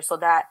for others. So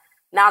that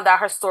now that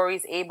her story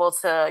is able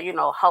to, you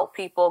know, help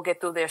people get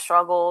through their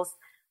struggles,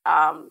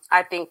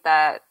 I think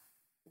that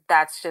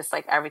that's just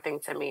like everything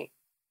to me.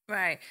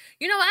 Right.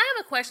 You know, I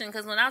have a question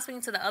because when I was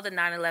speaking to the other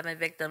 9/11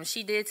 victims,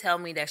 she did tell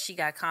me that she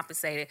got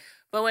compensated.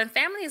 But when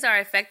families are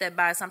affected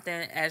by something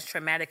as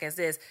traumatic as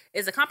this,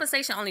 is the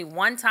compensation only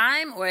one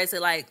time or is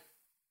it like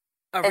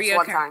a reoccurring? It's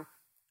one time.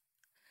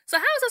 So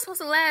how is it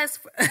supposed to last?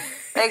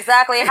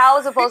 Exactly. How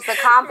is it supposed to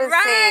compensate?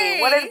 Right.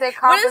 What is it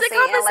compensating? What is it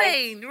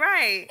compensating? Like,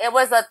 right. It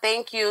was a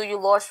thank you. You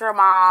lost your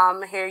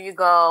mom. Here you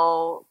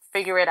go.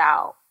 Figure it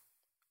out.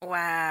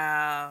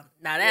 Wow.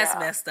 Now that's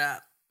messed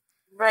up.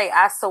 Right.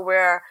 As to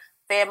where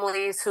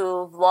families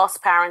who've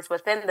lost parents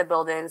within the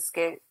buildings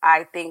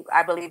I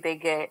believe they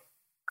get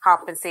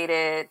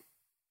compensated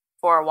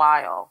for a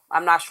while.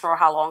 I'm not sure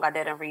how long. I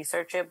didn't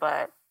research it,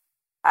 but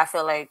I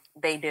feel like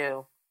they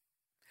do.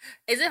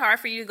 Is it hard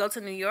for you to go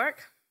to New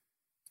York?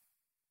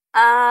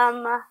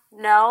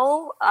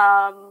 No.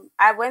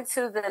 I went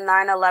to the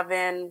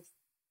 9/11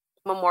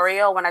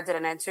 memorial when I did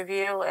an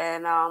interview,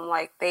 and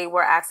like they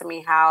were asking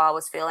me how I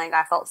was feeling.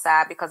 I felt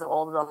sad because of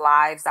all of the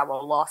lives that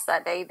were lost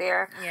that day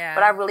there. Yeah.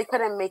 But I really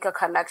couldn't make a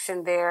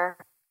connection there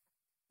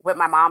with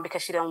my mom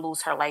because she didn't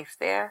lose her life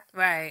there.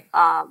 Right.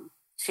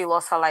 She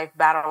lost her life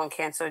battling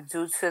cancer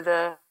due to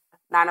the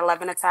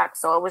 9/11 attack.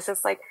 So it was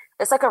just like,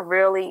 it's like a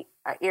really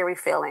eerie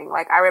feeling.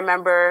 Like I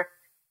remember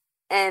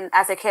and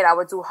as a kid, I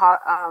would do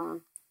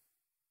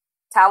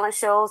fashion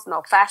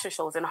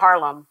shows in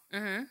Harlem.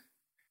 Mm-hmm.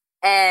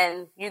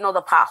 And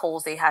the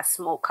potholes, they had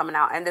smoke coming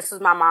out. And this was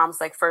my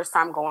mom's like first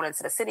time going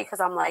into the city, because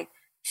I'm like,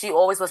 she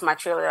always was my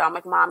cheerleader. I'm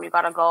like, Mom, you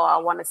gotta go. I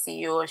want to see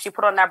you. And she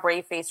put on that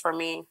brave face for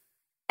me.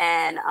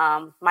 And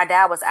my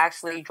dad was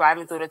actually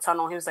driving through the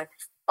tunnel. He was like,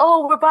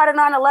 oh, we're by the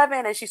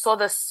 9/11. And she saw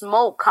the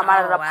smoke come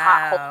out of the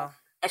pothole.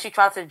 And she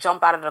tried to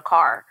jump out of the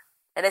car.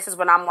 And this is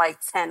when I'm like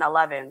 10,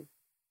 11.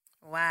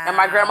 Wow. And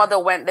my grandmother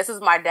this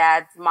is my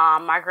dad's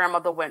mom. My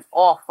grandmother went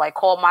off, like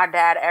called my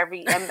dad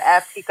every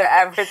MF he could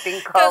ever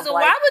think of. Like,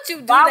 why would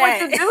you do that?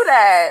 Why would you do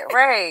that?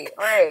 Right.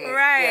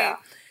 Right. Yeah.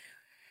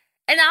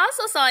 And I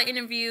also saw an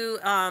interview,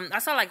 I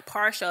saw like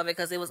partial of it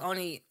because it was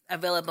only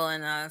available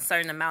in a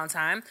certain amount of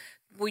time,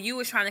 where you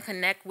were trying to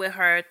connect with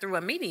her through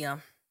a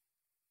medium.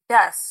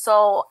 Yes.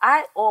 So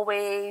I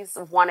always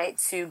wanted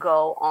to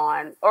go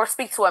on or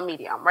speak to a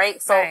medium,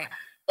 right? So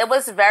it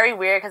was very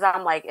weird because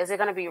I'm like, is it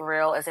going to be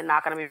real? Is it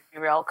not going to be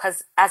real?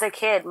 Because as a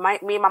kid, me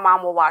and my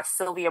mom would watch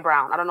Sylvia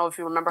Brown. I don't know if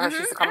you remember her. She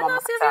used to come on my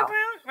Sylvia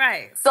Brown.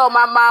 Right. So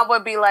my mom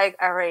would be like,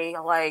 all right,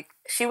 like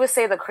she would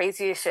say the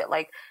craziest shit.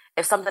 Like,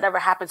 if something ever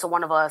happened to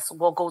one of us,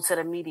 we'll go to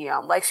the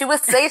medium. Like, she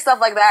would say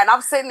stuff like that. And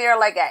I'm sitting there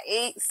like at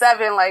 8,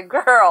 7, like,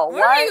 girl,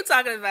 what are you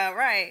talking about?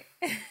 Right.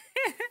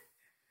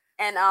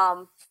 And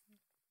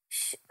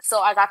so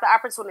I got the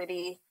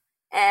opportunity.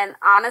 And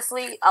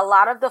honestly, a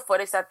lot of the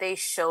footage that they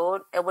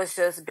showed, it was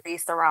just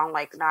based around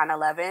like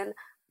 9/11.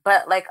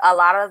 But like a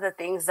lot of the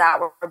things that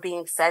were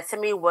being said to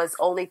me was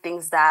only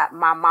things that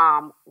my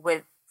mom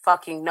would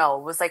fucking know.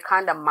 It was like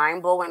kind of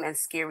mind blowing and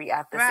scary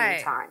at the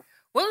same time.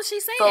 What was she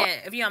saying,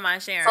 if you don't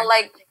mind sharing? So,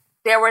 like,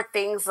 there were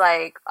things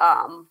like,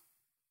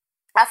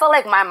 I felt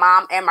like my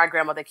mom and my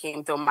grandmother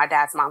came through, my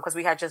dad's mom, because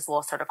we had just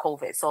lost her to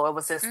COVID. So it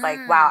was just like,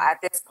 wow, at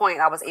this point,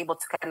 I was able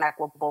to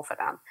connect with both of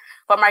them.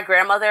 But my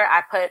grandmother,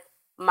 I put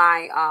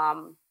my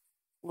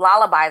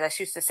lullaby that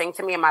she used to sing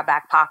to me in my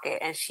back pocket.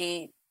 And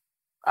she,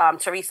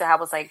 Teresa, I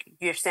was like,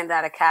 you're standing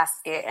at a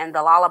casket. And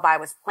the lullaby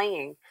was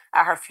playing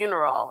at her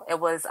funeral. It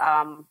was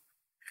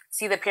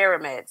See the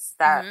Pyramids,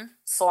 that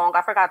song.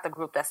 I forgot the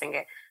group that sang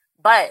it.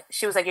 But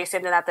she was like, you're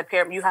sitting at the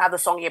pyramid. You have the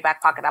song in your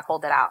back pocket. I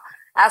pulled it out.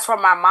 As for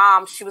my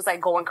mom, she was like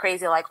going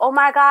crazy. Like, oh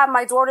my God,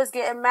 my daughter's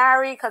getting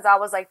married. Because I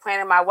was like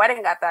planning my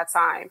wedding at that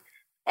time.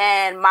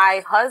 And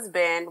my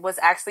husband was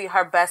actually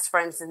her best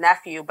friend's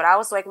nephew. But I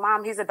was like,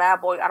 Mom, he's a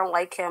bad boy. I don't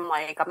like him.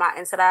 Like, I'm not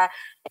into that.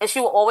 And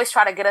she would always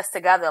try to get us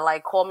together.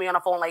 Like, call me on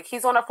the phone. Like,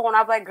 he's on the phone.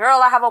 I'm like, girl,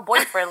 I have a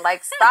boyfriend.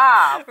 Like,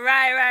 stop.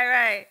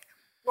 Right.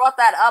 Brought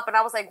that up. And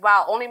I was like,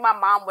 wow, only my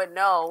mom would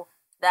know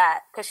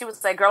that. Because she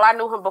was like, girl, I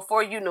knew him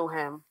before you knew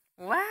him.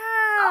 Wow.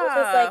 I was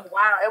just like,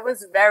 wow, it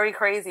was very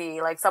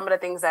crazy. Like some of the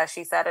things that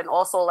she said. And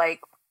also like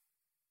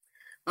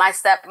my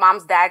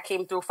stepmom's dad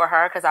came through for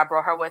her because I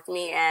brought her with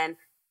me. And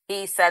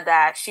he said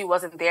that she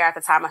wasn't there at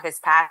the time of his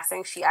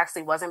passing. She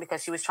actually wasn't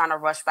because she was trying to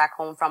rush back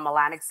home from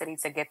Atlantic City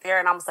to get there.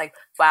 And I was like,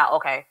 wow,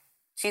 okay.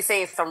 She's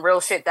saying some real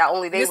shit that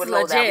only they would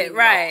know. That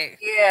right.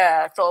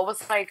 Yeah. So it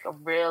was like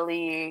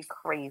really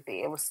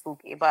crazy. It was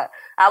spooky. But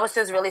I was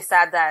just really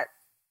sad that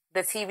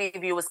the TV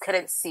viewers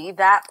couldn't see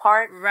that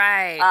part.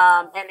 Right.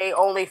 And they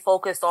only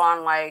focused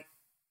on like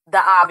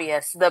the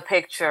obvious, the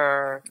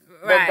picture,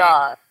 the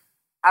duh.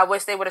 I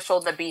wish they would have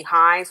showed the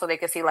behind so they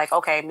could see like,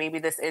 okay, maybe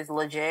this is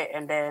legit,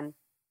 and then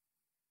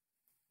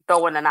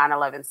throw in the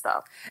 9/11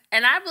 stuff.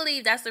 And I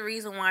believe that's the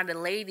reason why the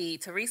lady,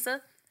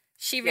 Teresa,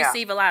 she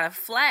received a lot of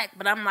flack,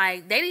 but I'm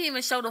like, they didn't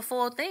even show the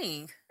full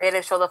thing. They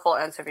didn't show the full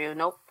interview.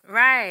 Nope.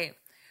 Right.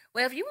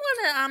 Well, if you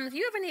want to, if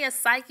you ever need a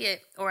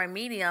psychic or a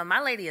medium,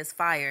 my lady is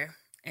fire.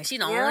 And she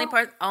the only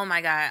person, oh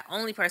my God,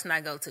 only person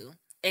I go to.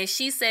 And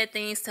she said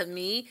things to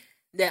me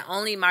that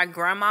only my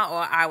grandma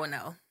or I would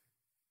know.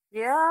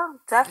 Yeah,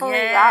 definitely.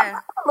 Yeah.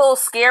 I'm a little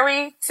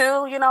scary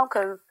too,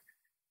 because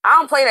I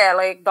don't play that.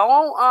 Like,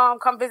 don't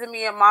come visit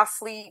me in my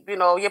sleep.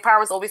 Your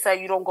parents always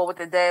say you don't go with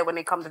the dead when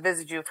they come to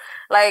visit you.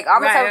 Like,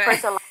 I'm the type of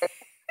person, like,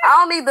 I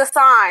don't need the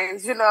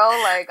signs,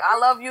 Like, I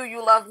love you,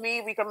 you love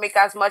me. We can make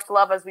as much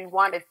love as we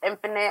want. It's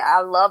infinite. I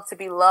love to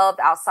be loved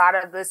outside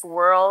of this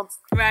world.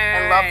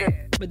 Right.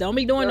 But don't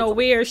be doing no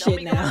weird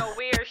shit now.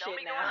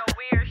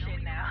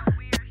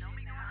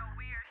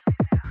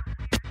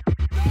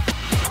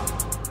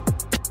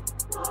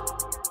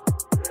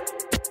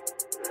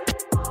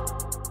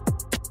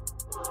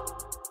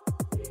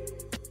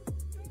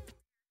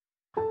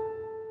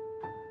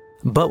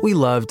 But We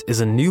Loved is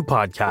a new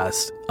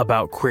podcast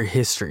about queer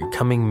history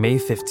coming May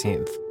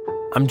 15th.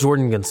 I'm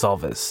Jordan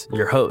Gonsalves,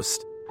 your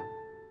host.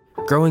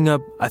 Growing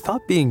up, I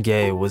thought being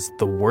gay was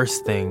the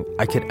worst thing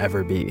I could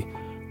ever be.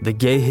 The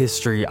gay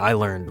history I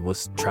learned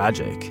was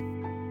tragic.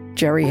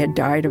 Jerry had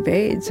died of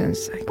AIDS, and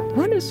it's like,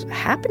 what is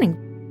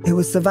happening? It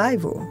was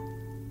survival.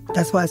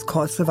 That's why it's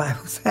called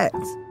survival sex.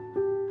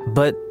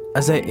 But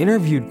as I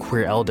interviewed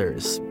queer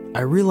elders,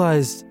 I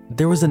realized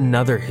there was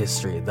another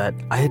history that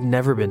I had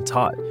never been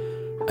taught.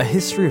 A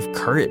history of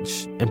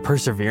courage and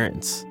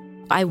perseverance.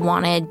 I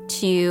wanted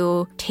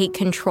to take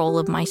control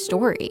of my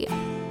story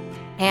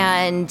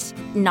and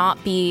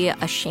not be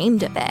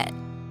ashamed of it.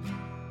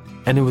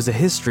 And it was a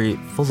history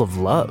full of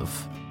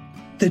love.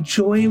 The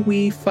joy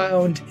we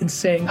found in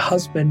saying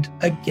husband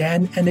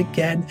again and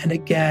again and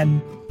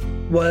again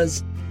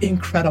was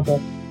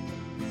incredible.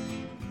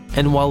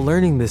 And while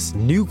learning this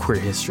new queer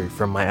history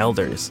from my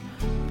elders,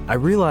 I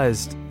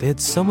realized they had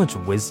so much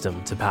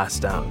wisdom to pass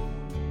down.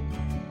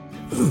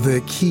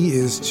 The key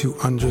is to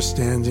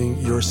understanding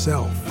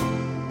yourself,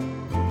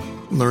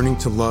 learning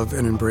to love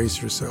and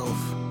embrace yourself.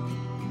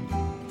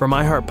 For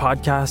My Heart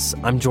Podcasts,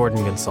 I'm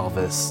Jordan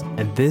Gonsalves,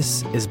 and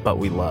this is But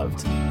We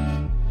Loved.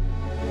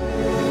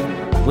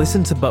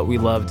 Listen to But We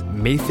Loved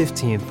May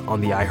 15th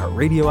on the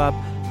iHeartRadio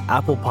app,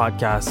 Apple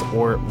Podcasts,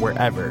 or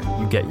wherever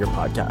you get your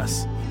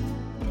podcasts.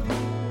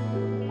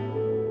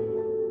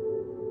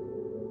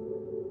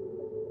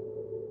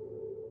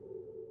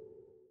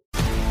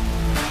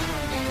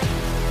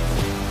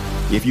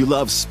 If you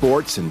love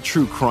sports and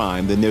true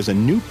crime, then there's a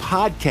new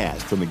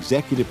podcast from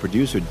executive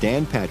producer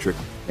Dan Patrick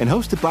and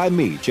hosted by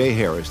me, Jay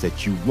Harris,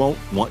 that you won't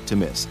want to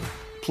miss.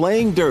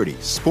 Playing Dirty: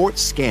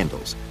 Sports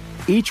Scandals.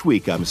 Each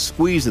week, I'm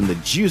squeezing the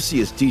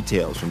juiciest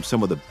details from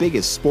some of the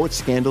biggest sports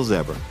scandals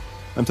ever.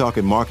 I'm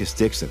talking Marcus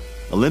Dixon,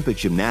 Olympic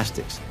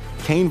gymnastics,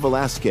 Cain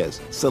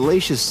Velasquez,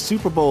 salacious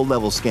Super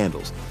Bowl-level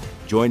scandals.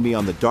 Join me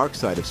on the dark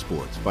side of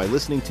sports by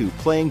listening to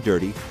Playing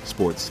Dirty: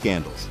 Sports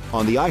Scandals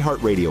on the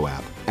iHeartRadio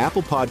app,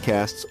 Apple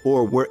Podcasts,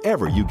 or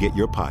wherever you get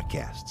your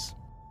podcasts.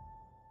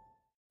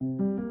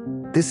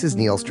 This is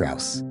Neil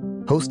Strauss,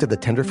 host of the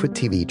Tenderfoot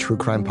TV True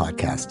Crime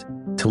Podcast,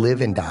 To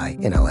Live and Die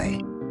in LA.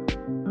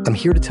 I'm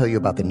here to tell you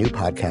about the new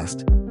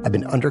podcast I've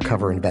been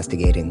undercover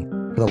investigating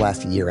for the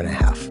last year and a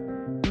half.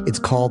 It's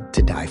called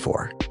To Die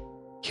For.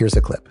 Here's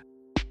a clip.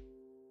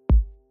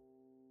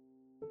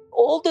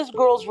 All these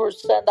girls were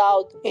sent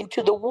out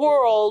into the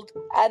world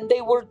and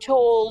they were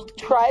told,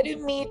 try to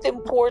meet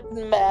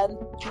important men,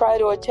 try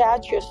to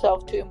attach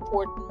yourself to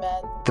important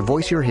men. The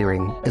voice you're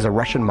hearing is a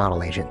Russian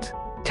model agent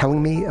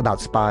telling me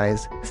about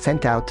spies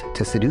sent out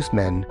to seduce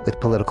men with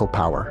political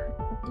power.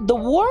 The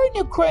war in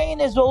Ukraine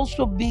is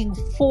also being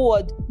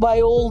fought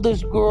by all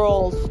these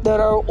girls that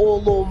are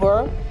all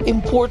over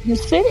important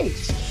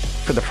cities.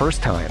 For the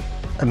first time,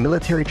 a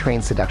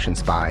military-trained seduction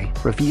spy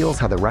reveals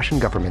how the Russian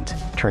government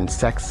turned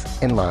sex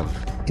and love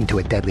into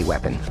a deadly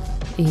weapon.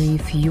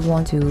 If you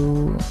want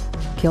to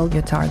kill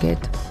your target,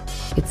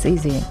 it's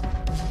easy.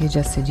 You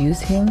just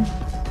seduce him,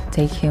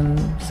 take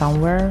him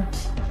somewhere,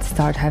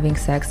 start having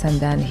sex, and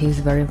then he's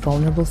very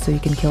vulnerable, so you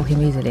can kill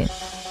him easily.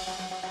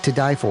 To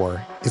Die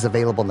For is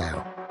available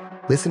now.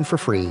 Listen for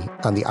free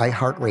on the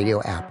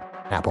iHeartRadio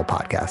app, Apple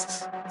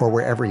Podcasts, or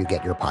wherever you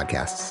get your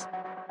podcasts.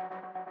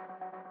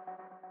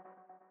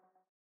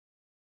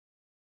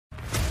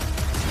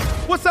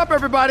 What's up,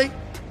 everybody?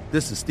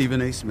 This is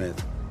Stephen A. Smith.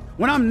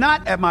 When I'm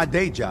not at my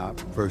day job,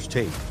 First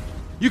Take,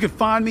 you can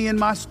find me in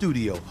my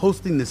studio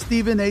hosting the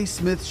Stephen A.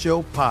 Smith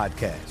Show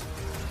podcast.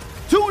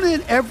 Tune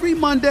in every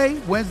Monday,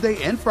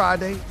 Wednesday, and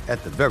Friday,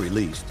 at the very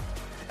least,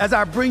 as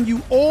I bring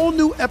you all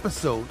new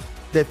episodes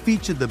that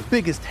feature the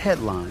biggest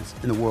headlines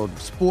in the world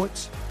of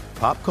sports,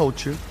 pop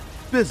culture,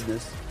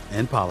 business,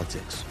 and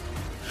politics.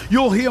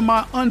 You'll hear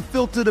my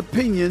unfiltered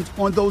opinions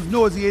on those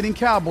nauseating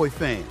Cowboy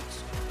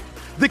fans,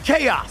 the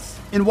chaos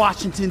in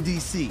Washington,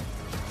 D.C.,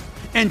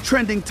 and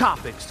trending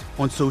topics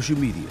on social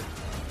media,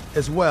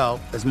 as well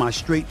as my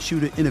straight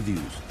shooter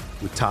interviews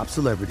with top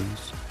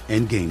celebrities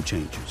and game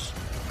changers.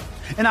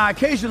 And I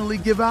occasionally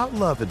give out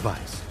love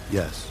advice.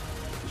 Yes,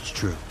 it's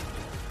true.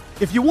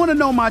 If you want to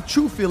know my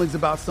true feelings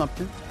about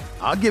something,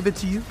 I'll give it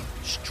to you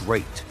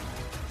straight.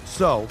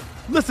 So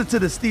listen to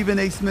the Stephen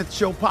A. Smith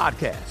Show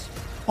podcast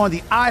on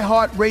the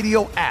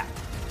iHeartRadio app,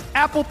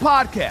 Apple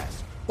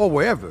Podcasts, or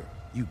wherever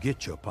you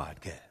get your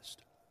podcast.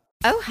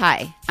 Oh,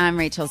 hi, I'm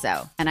Rachel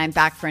Zoe, and I'm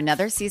back for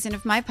another season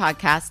of my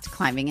podcast,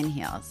 Climbing in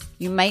Heels.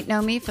 You might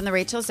know me from the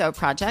Rachel Zoe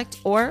Project,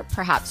 or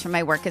perhaps from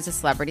my work as a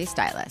celebrity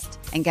stylist.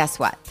 And guess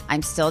what?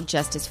 I'm still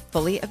just as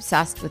fully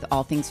obsessed with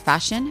all things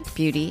fashion,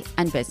 beauty,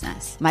 and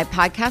business. My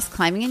podcast,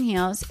 Climbing in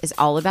Heels, is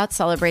all about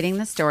celebrating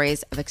the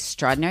stories of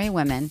extraordinary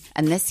women,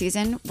 and this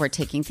season, we're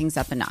taking things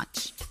up a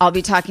notch. I'll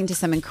be talking to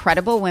some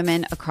incredible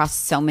women across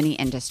so many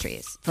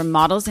industries, from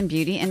models and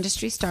beauty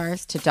industry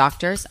stars to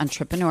doctors,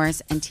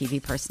 entrepreneurs, and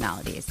TV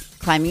personalities.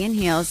 Climbing in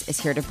Heels is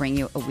here to bring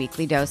you a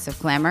weekly dose of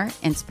glamour,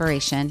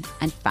 inspiration,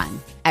 and fun.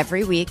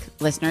 Every week,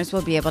 listeners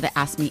will be able to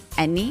ask me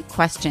any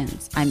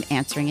questions. I'm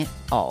answering it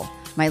all.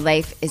 My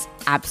life is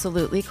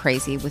absolutely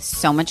crazy with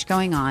so much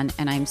going on,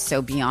 and I'm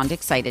so beyond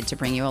excited to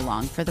bring you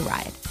along for the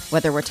ride.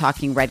 Whether we're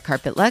talking red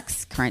carpet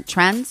looks, current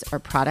trends, or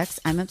products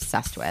I'm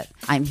obsessed with,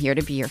 I'm here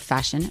to be your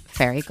fashion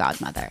fairy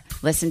godmother.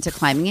 Listen to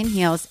Climbing in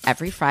Heels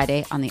every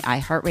Friday on the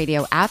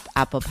iHeartRadio app,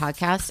 Apple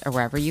Podcasts, or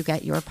wherever you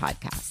get your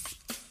podcasts.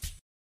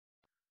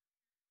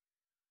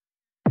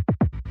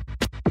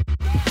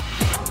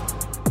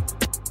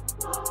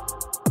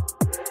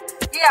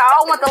 Yeah, I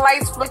don't want the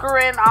lights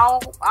flickering. I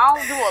don't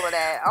do all of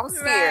that. I'm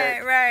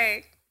scared.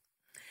 Right.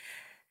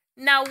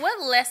 Now,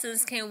 what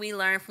lessons can we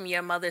learn from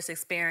your mother's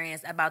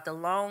experience about the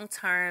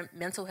long-term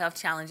mental health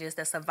challenges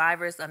that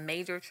survivors of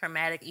major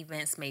traumatic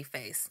events may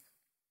face?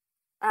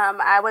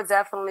 I would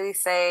definitely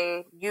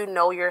say you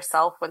know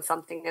yourself when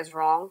something is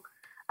wrong.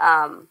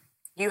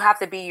 You have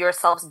to be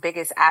yourself's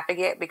biggest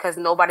advocate because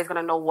nobody's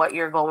going to know what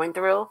you're going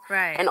through.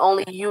 Right. And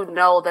only you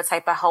know the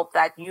type of help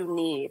that you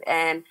need.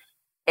 And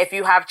if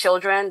you have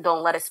children,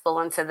 don't let it spill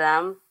into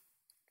them.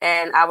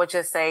 And I would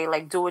just say,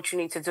 like, do what you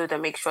need to do to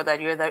make sure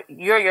that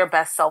you're your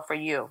best self for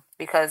you.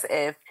 Because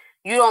if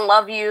you don't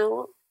love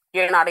you,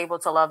 you're not able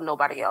to love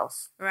nobody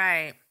else.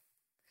 Right.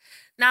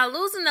 Now,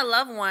 losing a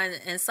loved one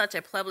in such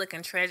a public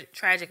and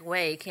tragic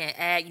way can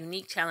add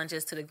unique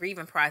challenges to the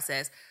grieving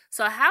process.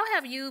 So how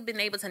have you been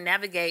able to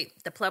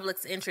navigate the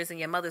public's interest in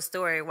your mother's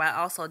story while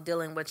also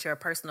dealing with your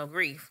personal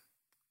grief?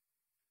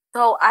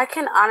 So I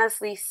can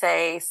honestly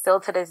say, still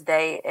to this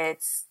day,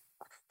 it's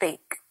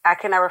fake. I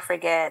can never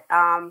forget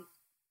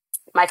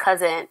my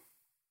cousin,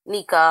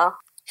 Nika.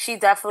 She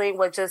definitely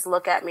would just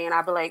look at me and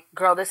I'd be like,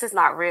 girl, this is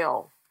not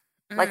real.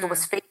 Like, it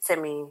was fake to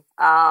me.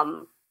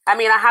 I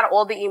mean, I had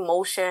all the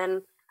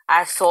emotion.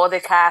 I saw the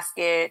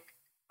casket,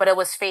 but it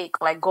was fake.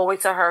 Like, going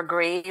to her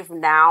grave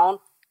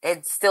now,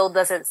 it still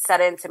doesn't set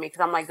into me because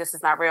I'm like, this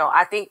is not real.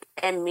 I think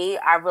in me,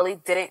 I really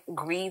didn't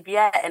grieve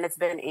yet, and it's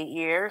been 8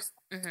 years.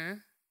 Mm-hmm.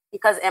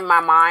 Because in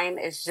my mind,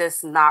 it's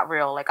just not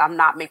real. Like, I'm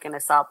not making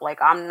this up.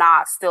 Like, I'm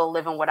not still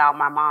living without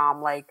my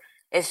mom. Like,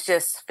 it's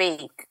just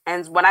fake.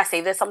 And when I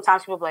say this,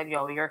 sometimes people be like,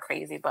 yo, you're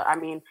crazy. But I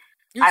mean,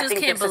 I just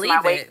can't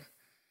believe it.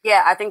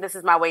 Yeah, I think this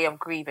is my way of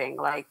grieving.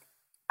 Like,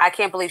 I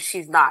can't believe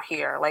she's not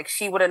here. Like,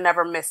 she would have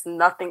never missed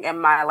nothing in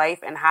my life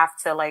and have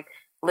to, like,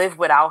 live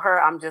without her.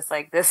 I'm just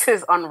like, this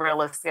is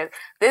unrealistic.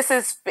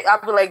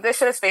 I'll be like, this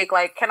shit is fake.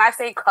 Like, can I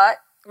say cut?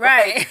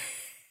 Right. Like,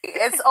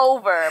 it's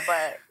over.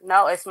 But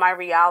no, it's my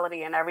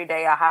reality. And every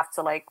day I have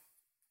to, like,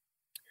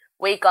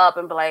 wake up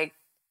and be like,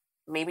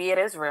 maybe it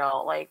is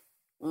real. Like,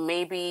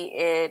 maybe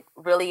it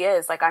really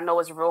is. Like, I know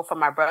it's real for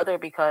my brother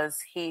because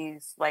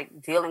he's,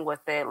 like, dealing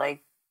with it.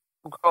 Like,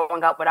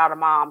 growing up without a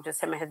mom,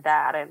 just him and his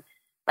dad. And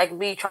like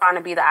me trying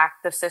to be the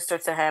active sister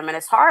to him. And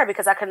it's hard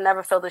because I can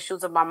never fill the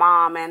shoes of my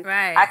mom. And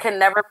I can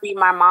never be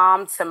my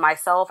mom to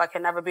myself. I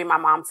can never be my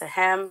mom to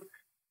him.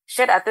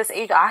 Shit, at this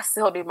age, I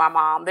still need my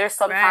mom. There's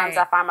sometimes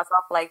I find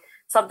myself like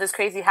something's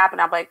crazy happened.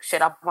 I'm like,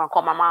 shit, I'm going to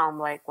call my mom.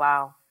 Like,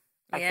 wow.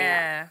 I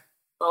can't.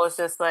 So it's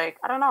just like,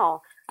 I don't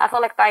know. I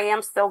feel like I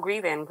am still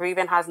grieving.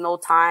 Grieving has no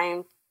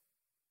time,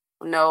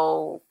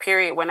 no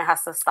period when it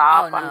has to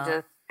stop. Oh, no. I'm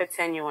just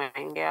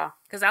continuing, yeah.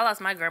 Because I lost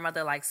my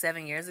grandmother like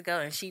 7 years ago,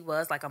 and she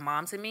was like a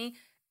mom to me.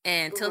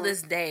 And till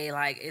this day,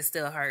 like, it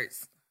still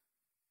hurts.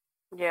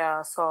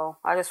 Yeah, so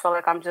I just feel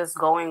like I'm just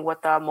going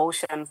with the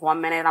emotions. 1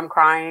 minute I'm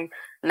crying,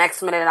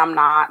 next minute I'm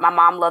not. My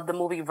mom loved the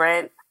movie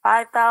Rent.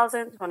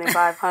 5,000,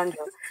 2,500.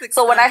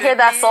 So when I hear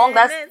that song,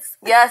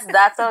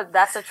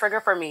 that's a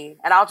trigger for me.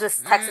 And I'll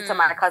just text it to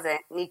my cousin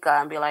Nika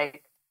and be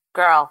like,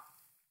 girl,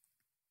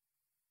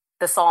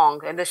 the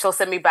song, and then she'll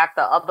send me back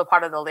the other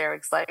part of the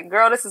lyrics. Like,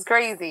 girl, this is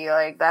crazy.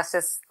 Like, that's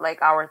just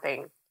like our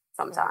thing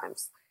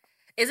sometimes.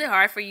 Is it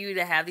hard for you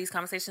to have these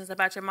conversations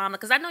about your mama?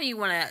 Because I know you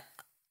want to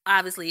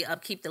obviously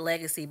upkeep the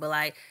legacy, but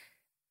like,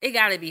 it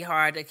got to be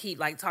hard to keep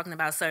like talking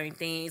about certain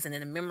things and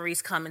then the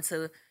memories come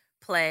into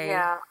play.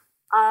 Yeah.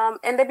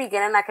 In the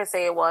beginning, I could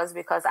say it was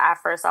because at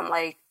first I'm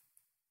like,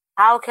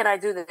 how can I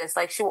do this?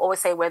 Like, she would always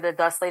say, where the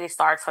dust lady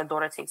starts, her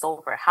daughter takes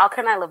over. How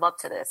can I live up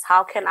to this?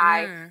 How can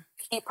I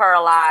keep her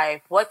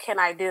alive? What can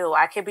I do?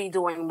 I could be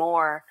doing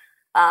more.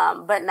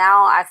 But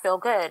now I feel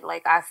good.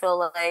 Like, I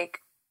feel like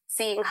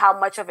seeing how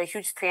much of a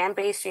huge fan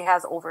base she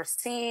has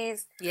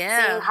overseas.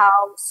 Yeah. Seeing how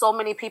so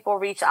many people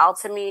reach out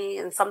to me.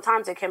 And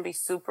sometimes it can be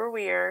super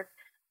weird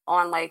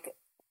on, like,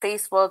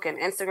 Facebook and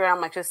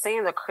Instagram, like, just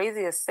saying the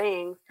craziest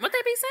things. What they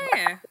be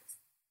saying?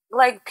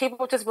 Like,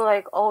 people just be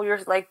like, oh, you're,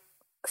 like,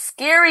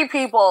 scary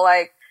people,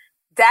 like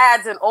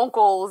dads and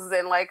uncles,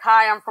 and like,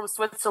 hi, I'm from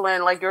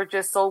Switzerland, like, you're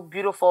just so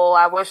beautiful,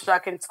 I wish I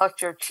can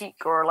touch your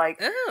cheek, or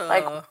like,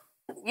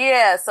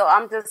 yeah. So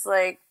I'm just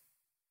like,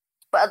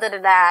 but other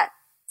than that,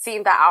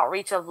 seeing the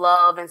outreach of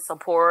love and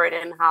support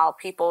and how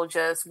people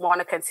just want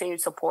to continue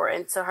to pour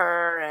into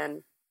her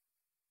and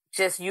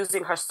just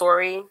using her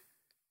story,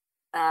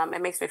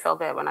 it makes me feel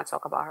good when I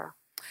talk about her.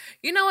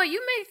 You know what?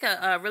 You make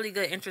a really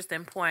good,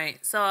 interesting point.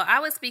 So I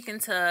was speaking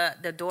to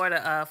the daughter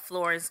of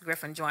Florence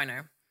Griffin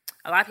Joyner.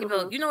 A lot of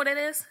people, you know what it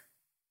is?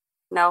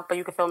 No, but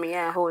you can fill me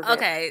in. Who is it?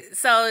 Okay,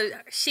 so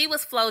she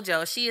was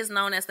FloJo. She is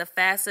known as the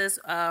fastest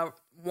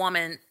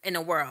woman in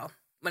the world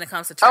when it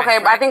comes to track. Okay,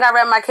 right? I think I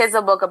read my kids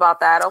a book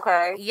about that.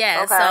 Okay.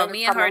 Yeah, okay. So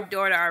me and her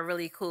daughter are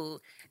really cool.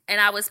 And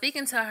I was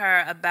speaking to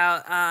her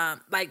about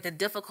like the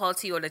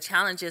difficulty or the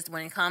challenges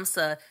when it comes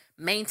to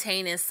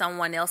maintaining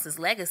someone else's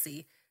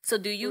legacy. So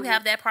do you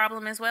have that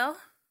problem as well?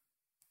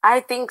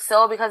 I think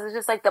so, because it's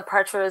just like the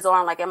pressure is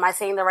on. Like, am I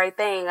saying the right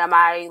thing? Am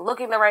I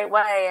looking the right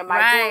way? Am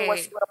I doing what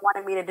she would have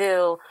wanted me to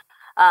do?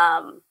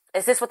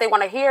 Is this what they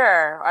want to hear?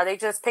 Are they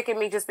just picking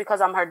me just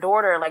because I'm her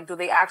daughter? Like, do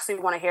they actually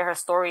want to hear her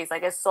stories?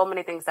 Like, it's so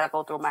many things that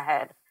go through my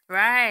head.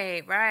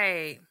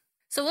 Right.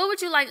 So what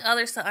would you like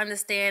others to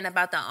understand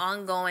about the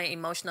ongoing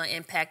emotional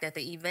impact that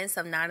the events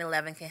of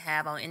 9/11 can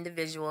have on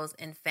individuals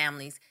and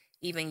families,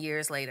 even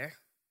years later?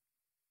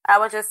 I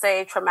would just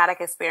say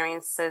traumatic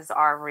experiences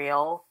are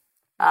real.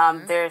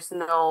 There's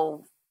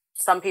no,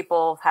 some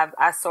people have,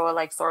 I saw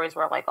like stories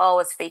where like, oh,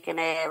 it's faking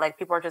it. Like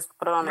people are just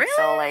put it on the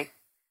show. Like,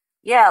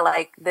 yeah,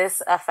 like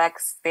this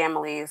affects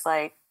families.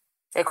 Like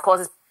it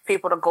causes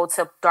people to go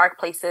to dark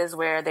places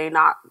where they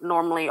not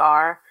normally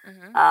are.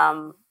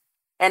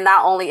 And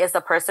not only is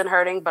the person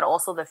hurting, but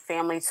also the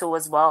family too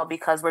as well,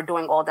 because we're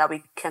doing all that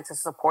we can to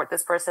support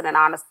this person. And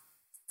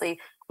honestly,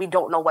 we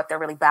don't know what they're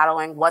really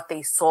battling, what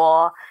they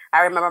saw.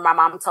 I remember my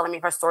mom telling me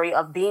her story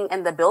of being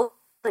in the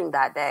building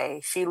that day.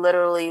 She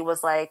literally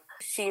was like,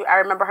 I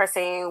remember her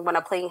saying when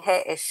a plane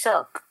hit, it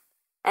shook.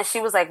 And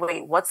she was like,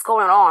 wait, what's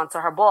going on,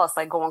 to her boss,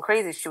 like going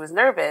crazy. She was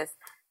nervous.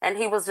 And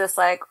he was just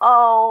like,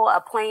 oh, a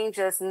plane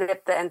just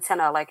nipped the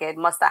antenna. Like it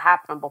must have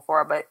happened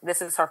before, but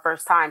this is her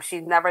first time. She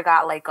never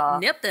got like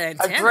nipped the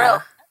antenna. A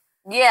drill.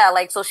 Yeah,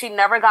 like, so she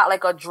never got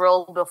like a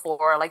drill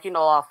before, like, you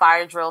know, a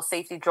fire drill,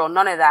 safety drill,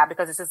 none of that,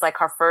 because this is like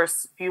her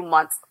first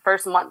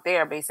month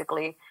there,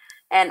 basically.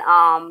 And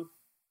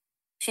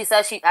she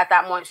said at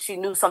that moment, she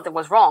knew something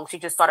was wrong. She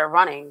just started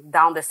running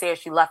down the stairs.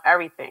 She left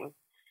everything.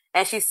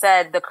 And she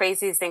said the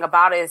craziest thing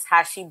about it is,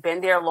 had she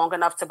been there long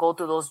enough to go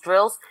through those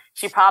drills,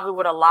 she probably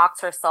would have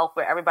locked herself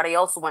where everybody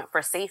else went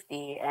for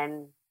safety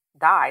and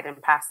died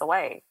and passed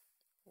away.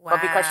 Wow.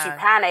 But because she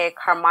panicked,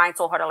 her mind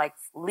told her to like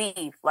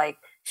leave. Like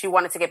she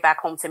wanted to get back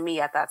home to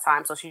me at that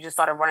time. So she just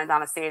started running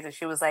down the stairs, and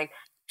she was like,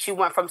 she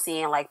went from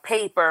seeing like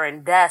paper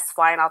and desks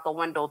flying out the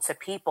window to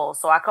people.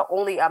 So I could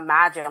only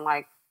imagine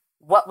like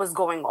what was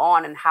going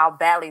on and how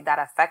badly that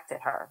affected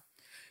her.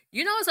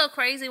 You know what's so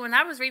crazy? When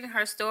I was reading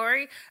her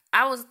story,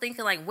 I was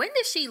thinking, like, when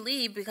did she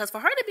leave? Because for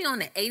her to be on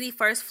the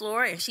 81st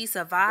floor and she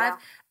survived,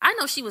 I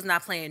know she was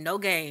not playing no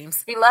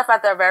games. She left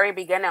at the very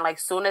beginning. Like,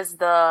 soon as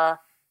the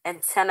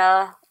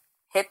antenna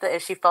hit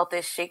and she felt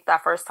this shake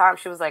that first time,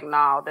 she was like,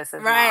 no, this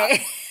is not.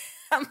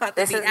 I'm about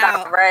to this be is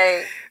out. Not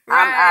right.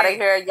 I'm out of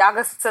here. Y'all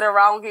can sit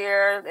around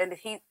here. And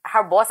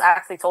her boss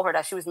actually told her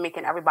that she was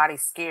making everybody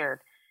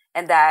scared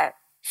and that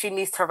she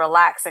needs to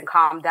relax and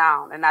calm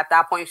down. And at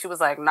that point, she was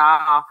like,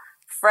 nah,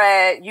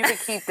 Fred, you can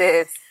keep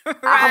this.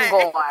 I'm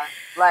going.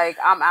 Like,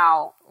 I'm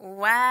out.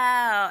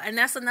 Wow. And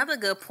that's another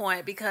good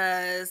point,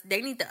 because they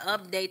need to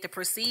update the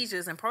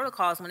procedures and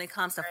protocols when it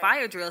comes to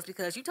fire drills,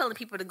 because you're telling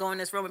people to go in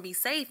this room and be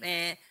safe,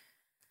 and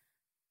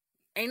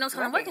ain't no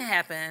telling what can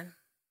happen.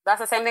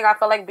 That's the same thing I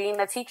feel like being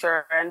a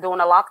teacher and doing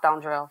a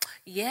lockdown drill.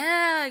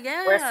 Yeah.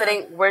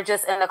 We're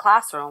just in a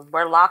classroom.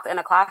 We're locked in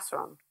a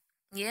classroom.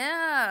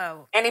 Yeah.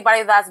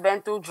 Anybody that's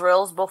been through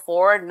drills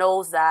before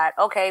knows that,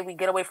 okay, we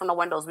get away from the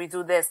windows, we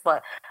do this,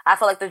 but I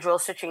feel like the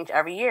drills should change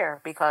every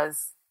year,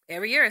 because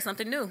every year is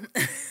something new.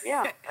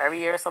 Yeah, every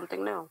year is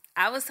something new.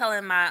 I was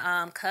telling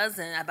my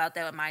cousin about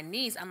that with my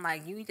niece. I'm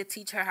like, you need to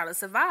teach her how to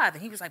survive.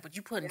 And he was like, but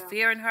you putting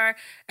fear in her.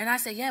 And I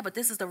said, yeah, but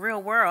this is the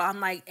real world.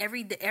 I'm like,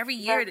 every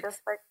year.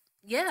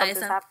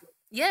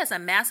 It's a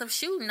massive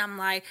shooting. I'm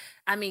like,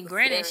 I mean,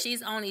 granted,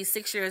 she's only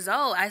 6 years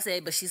old. I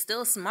said, but she's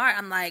still smart.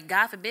 I'm like,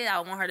 God forbid, I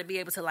want her to be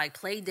able to like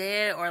play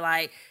dead or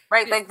like.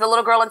 Right, like the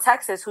little girl in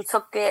Texas who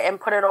took it and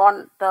put it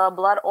on, the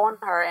blood on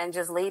her, and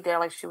just laid there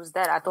like she was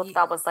dead. I thought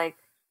that was like,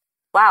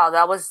 wow,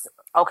 that was,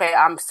 okay,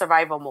 I'm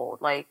survival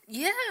mode. Like,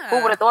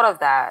 who would have thought of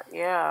that?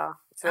 Yeah,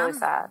 it's really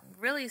sad.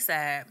 Really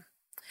sad.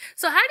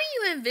 So how do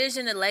you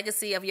envision the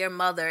legacy of your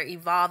mother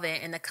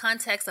evolving in the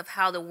context of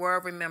how the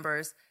world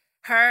remembers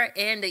her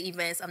and the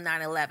events of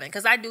 9/11?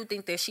 Because I do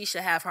think that she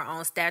should have her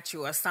own statue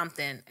or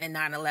something in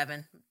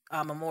 9/11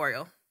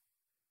 memorial.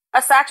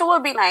 A statue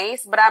would be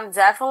nice, but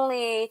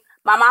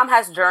my mom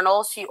has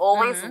journals. She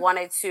always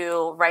wanted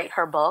to write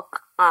her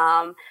book.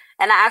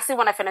 And I actually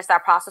want to finish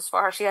that process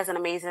for her. She has an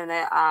amazing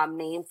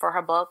name for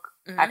her book.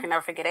 I can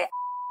never forget it.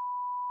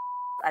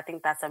 I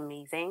think that's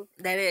amazing.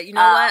 That is, you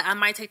know what? I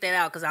might take that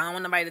out because I don't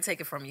want nobody to take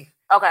it from you.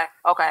 Okay.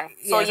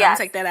 So I'm gonna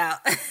take that out.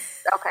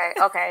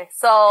 Okay.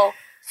 So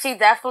she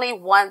definitely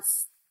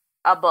wants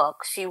a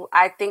book.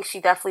 I think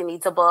she definitely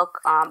needs a book.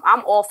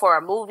 I'm all for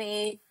a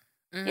movie.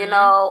 You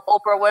know,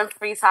 Oprah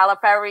Winfrey, Tyler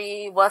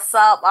Perry, what's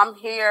up? I'm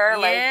here.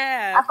 Like,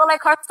 I feel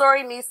like her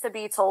story needs to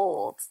be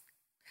told.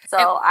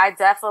 So I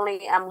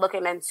definitely am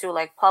looking into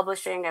like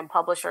publishing and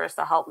publishers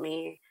to help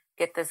me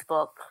get this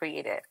book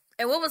created.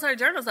 And what was her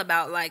journals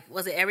about? Like,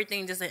 was it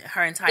everything just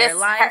her entire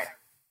life?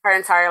 Her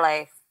entire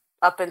life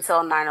up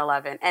until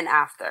 9/11 and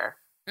after.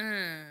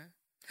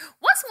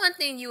 What's one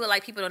thing you would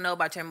like people to know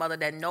about your mother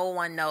that no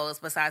one knows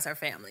besides her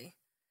family?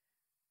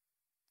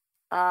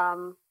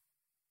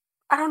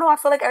 I don't know. I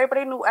feel like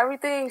everybody knew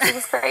everything. She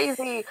was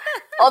crazy.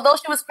 Although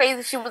she was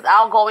crazy, she was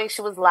outgoing.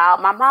 She was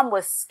loud. My mom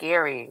was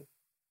scary.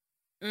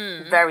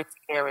 Very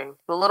scary.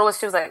 The littlest,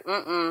 she was like,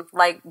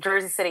 like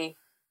Jersey City.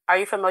 Are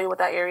you familiar with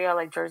that area?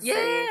 Like Jersey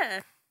City?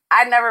 Yeah.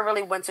 I never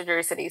really went to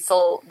Jersey City.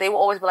 So they would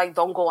always be like,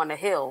 don't go on the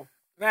hill.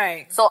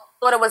 Right. So I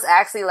thought it was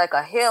actually like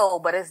a hill,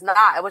 but it's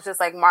not. It was just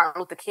like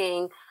Martin Luther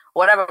King,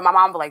 whatever. My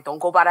mom would be like, don't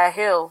go by that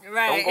hill.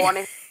 Right. Don't go on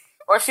it.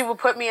 Or she would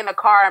put me in the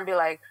car and be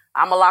like,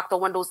 I'm going to lock the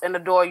windows in the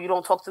door. You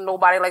don't talk to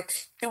nobody. Like,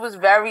 she was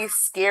very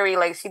scary.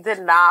 Like, she did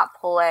not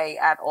play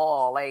at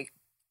all. Like,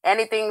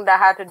 anything that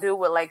had to do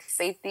with, like,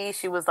 safety,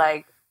 she was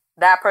like,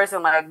 that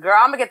person like, girl,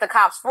 I'm gonna get the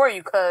cops for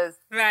you because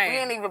right. we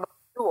ain't even about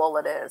to do all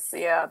of this.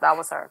 Yeah, that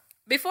was her.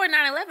 Before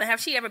 9/11,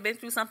 have she ever been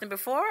through something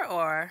before,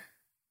 or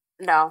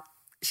no?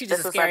 She's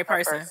just a scary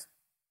person.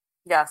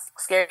 Yes,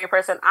 scary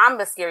person. I'm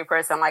the scary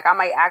person. Like I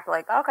might act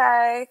like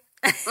okay,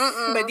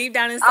 but deep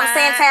down inside, I'm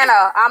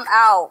Santana. I'm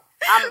out.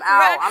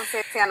 Right. I'm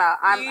Santana.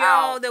 I'm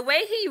out. The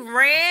way he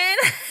ran.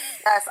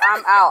 Yes,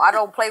 I'm out. I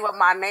don't play with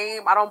my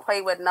name. I don't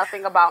play with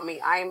nothing about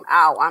me. I'm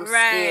out. I'm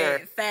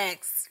scared.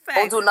 Facts.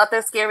 Don't do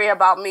nothing scary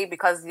about me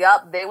because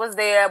they was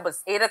there. It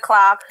was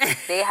 8:00.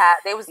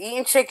 They was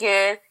eating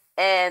chicken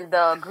and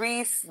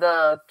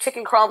the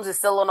chicken crumbs is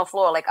still on the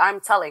floor. Like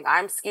I'm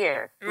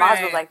scared. My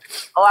husband's like,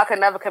 oh, I could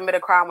never commit a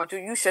crime with you.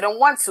 You shouldn't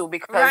want to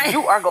because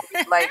you are going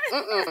like,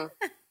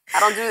 I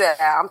don't do that.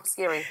 I'm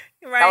scary.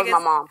 Right, that was my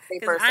mom.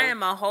 Because I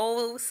am a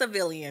whole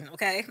civilian,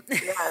 okay?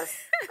 Yes.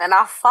 And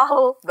I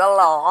follow the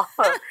law.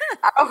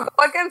 I don't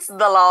go against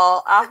the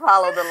law. I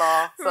follow the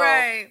law.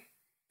 So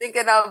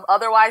thinking of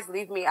otherwise,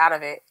 leave me out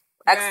of it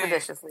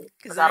expeditiously.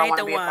 Because I don't want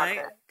to be a part of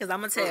it. Because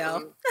I'm going to tell.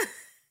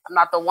 I'm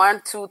not the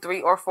 1, 2,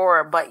 3, or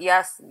 4. But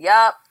yes,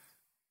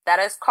 that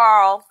is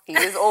Carl. He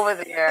is over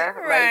there.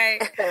 Right.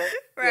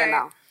 You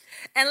know.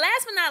 And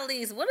last but not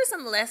least, what are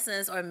some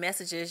lessons or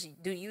messages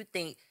do you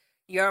think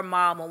your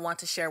mom will want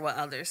to share with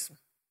others?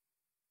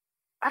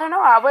 I don't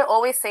know. I would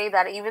always say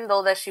that even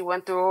though that she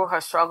went through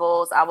her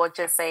struggles, I would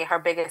just say her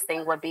biggest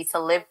thing would be to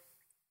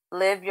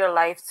live your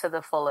life to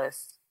the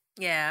fullest.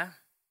 Yeah.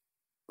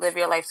 Live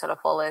your life to the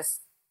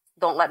fullest.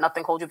 Don't let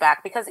nothing hold you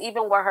back. Because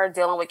even with her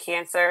dealing with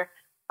cancer,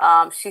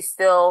 she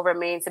still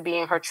remained to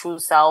being her true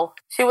self.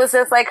 She was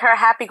just like her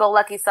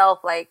happy-go-lucky self.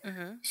 Like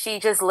she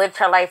just lived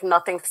her life.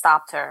 Nothing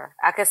stopped her.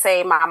 I could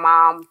say my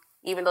mom,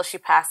 even though she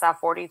passed at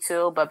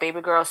 42, but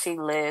baby girl, she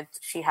lived.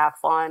 She had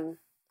fun.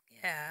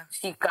 Yeah.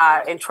 She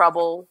got in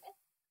trouble.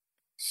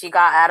 She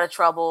got out of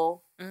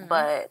trouble,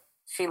 but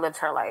she lived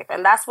her life.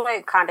 And that's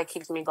what kind of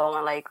keeps me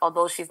going. Like,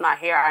 although she's not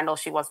here, I know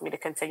she wants me to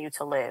continue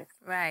to live.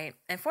 Right.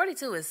 And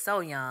 42 is so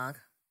young.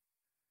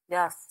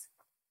 Yes.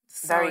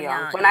 So very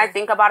young. When I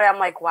think about it, I'm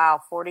like, wow,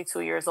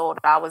 42 years old.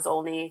 I was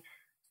only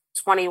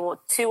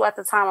 22 at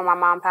the time when my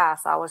mom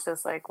passed. I was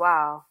just like,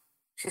 wow,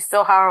 she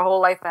still had her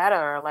whole life ahead of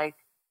her. Like,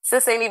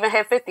 sis ain't even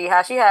hit 50.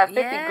 How she had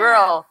 50,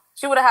 girl,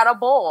 she would have had a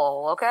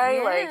bowl, okay?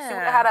 Yeah. Like, she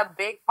would have had a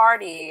big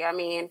party. I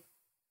mean,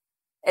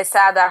 it's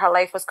sad that her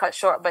life was cut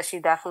short, but she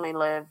definitely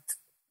lived.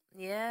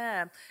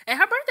 Yeah. And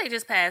her birthday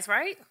just passed,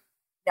 right?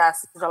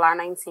 Yes, July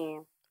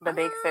 19th, the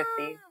big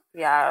 50.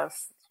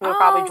 Yes. She would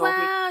probably drove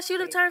me. Wow, she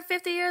would have turned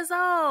 50 years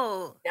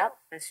old. Yep,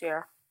 this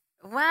year.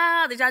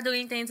 Wow. Did y'all do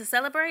anything to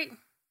celebrate?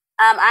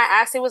 I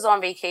actually was on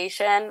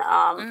vacation.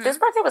 This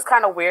birthday was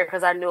kind of weird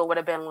because I knew it would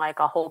have been like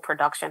a whole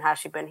production had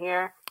she been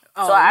here.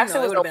 Oh, so I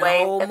actually was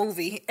away. A whole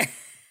movie.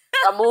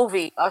 A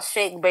movie. A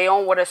shake.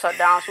 Bayonne would have shut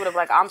down. She would have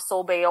like, I'm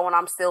so Bayonne,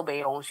 I'm still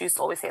Bayonne. She used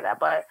to always say that.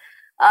 But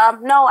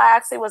no, I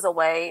actually was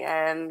away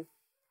and,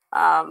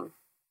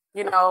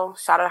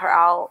 shouted her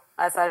out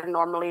as I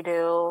normally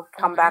do.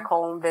 Come back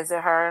home, visit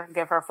her,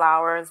 give her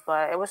flowers.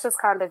 But it was just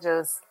kind of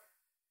just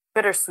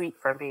bittersweet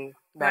for me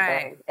that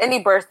day.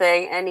 Any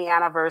birthday, any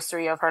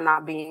anniversary of her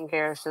not being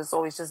here is just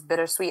always just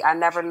bittersweet. I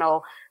never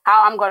know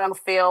how I'm going to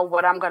feel,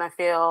 what I'm going to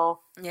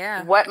feel,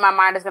 what my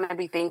mind is going to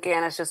be thinking.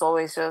 It's just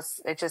always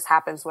it just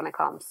happens when it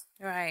comes.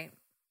 Right.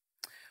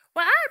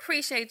 Well, I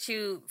appreciate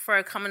you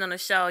for coming on the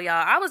show,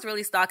 y'all. I was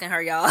really stalking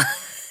her, y'all.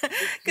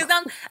 Because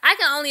I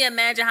can only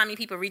imagine how many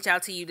people reach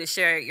out to you to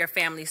share your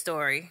family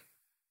story.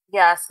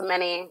 Yes,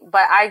 many.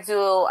 But I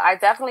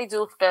definitely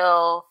do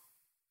feel,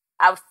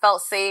 I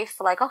felt safe.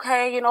 Like,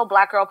 okay,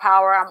 Black girl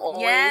power. I'm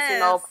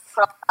always,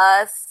 for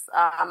us.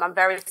 I'm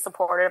very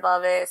supportive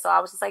of it. So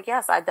I was just like,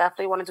 yes, I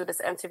definitely want to do this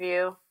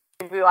interview.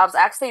 I was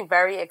actually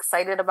very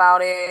excited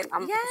about it.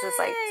 I'm just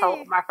like,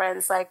 told my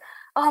friends, like,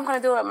 oh, I'm going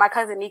to do it. My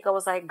cousin Nico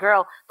was like,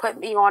 girl, put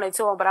me on it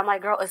too. But I'm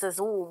like, girl, it's a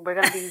Zoom. We're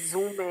going to be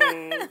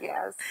Zooming.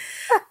 Yes.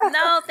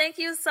 No, thank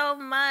you so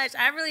much.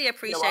 I really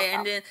appreciate it.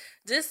 And then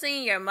just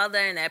seeing your mother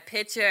in that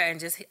picture and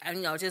just,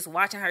 just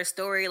watching her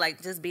story,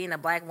 like just being a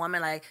Black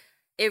woman, like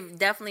it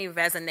definitely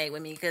resonated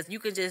with me because you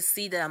could just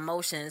see the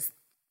emotions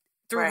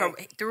through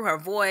her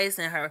voice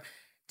and her,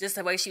 just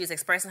the way she was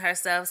expressing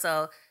herself.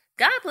 So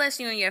God bless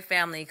you and your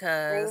family,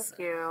 cause thank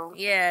you.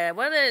 Yeah,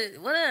 what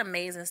an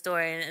amazing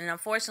story, and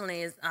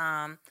unfortunately,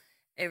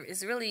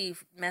 it's really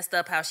messed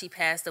up how she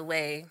passed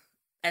away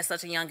at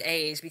such a young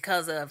age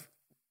because of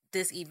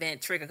this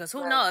event trigger. Because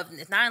who knows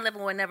if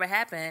 9/11 would never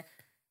happen,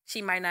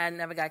 she might not have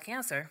never got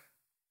cancer.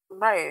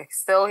 Right,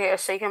 still here,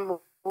 shaking,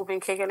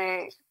 moving, kicking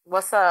it.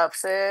 What's up,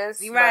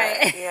 sis? Right,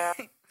 but, yeah.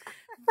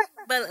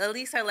 But at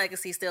least her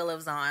legacy still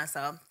lives on.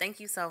 So thank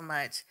you so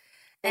much.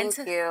 Thank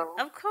you.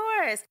 Of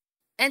course.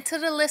 And to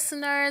the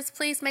listeners,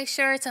 please make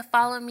sure to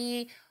follow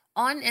me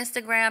on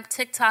Instagram,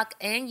 TikTok,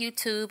 and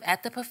YouTube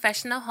at The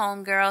Professional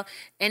Homegirl.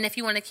 And if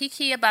you want to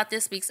kiki about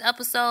this week's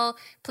episode,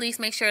 please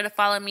make sure to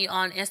follow me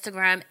on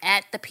Instagram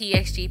at The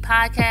PXG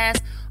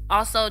Podcast.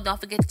 Also, don't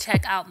forget to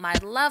check out my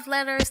love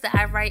letters that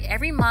I write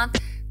every month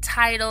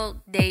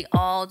titled They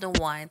All the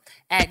One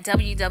at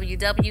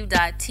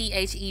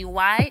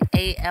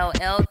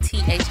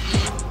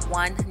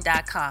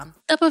www.THEYALLTHE1.com.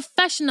 The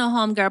Professional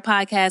Homegirl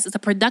Podcast is a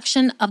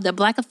production of the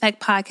Black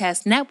Effect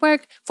Podcast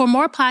Network. For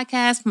more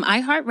podcasts from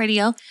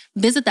iHeartRadio,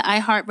 visit the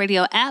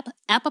iHeartRadio app,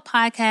 Apple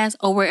Podcasts,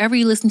 or wherever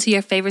you listen to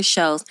your favorite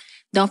shows.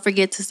 Don't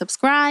forget to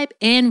subscribe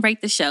and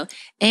rate the show.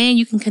 And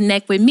you can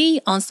connect with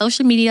me on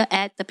social media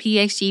at the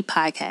PHG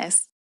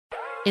Podcast.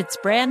 It's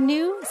brand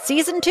new,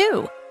 Season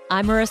 2.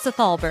 I'm Marissa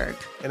Thalberg.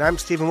 And I'm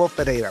Stephen Wolf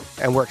Pereira.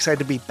 And we're excited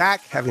to be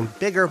back having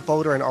bigger,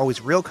 bolder, and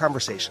always real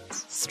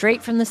conversations.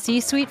 Straight from the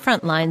C-suite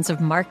front lines of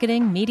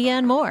marketing, media,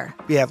 and more.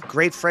 We have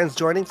great friends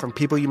joining from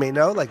people you may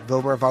know, like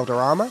Vilmer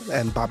Valderrama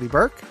and Bobby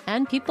Burke.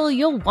 And people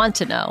you'll want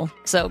to know.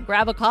 So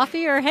grab a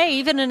coffee or, hey,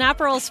 even an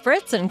Aperol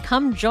Spritz and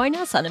come join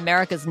us on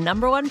America's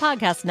 #1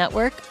 podcast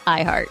network,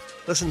 iHeart.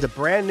 Listen to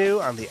Brand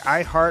New on the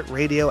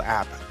iHeartRadio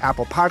app,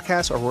 Apple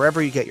Podcasts, or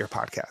wherever you get your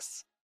podcasts.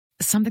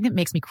 Something that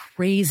makes me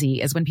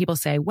crazy is when people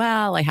say,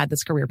 well, I had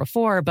this career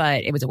before,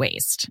 but it was a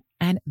waste.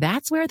 And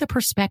that's where the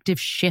perspective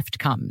shift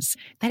comes,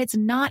 that it's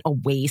not a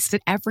waste,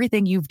 that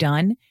everything you've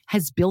done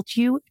has built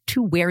you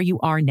to where you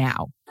are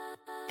now.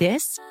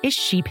 This is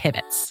She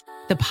Pivots,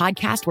 the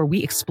podcast where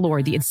we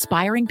explore the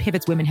inspiring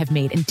pivots women have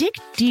made and dig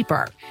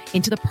deeper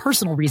into the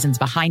personal reasons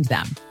behind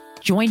them.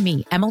 Join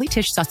me, Emily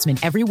Tish Sussman,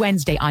 every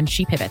Wednesday on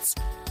She Pivots.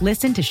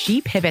 Listen to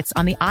She Pivots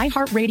on the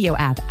iHeartRadio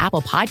app,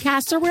 Apple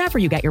Podcasts, or wherever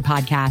you get your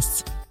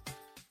podcasts.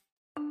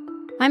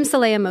 I'm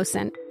Saleha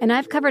Mohsin, and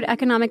I've covered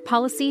economic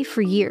policy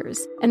for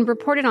years and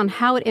reported on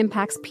how it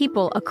impacts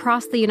people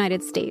across the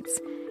United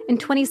States. In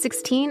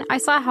 2016, I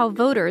saw how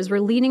voters were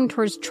leaning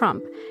towards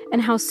Trump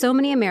and how so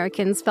many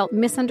Americans felt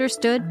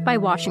misunderstood by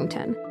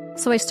Washington.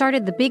 So I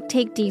started The Big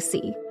Take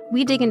DC.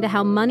 We dig into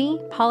how money,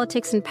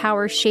 politics, and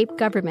power shape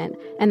government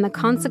and the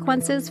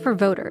consequences for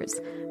voters.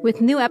 With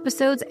new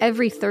episodes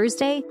every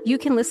Thursday, you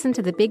can listen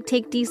to The Big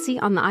Take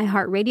DC on the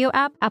iHeartRadio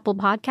app, Apple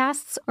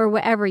Podcasts, or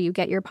wherever you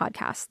get your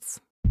podcasts.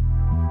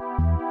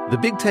 The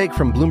Big Take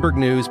from Bloomberg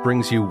News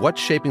brings you what's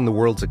shaping the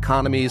world's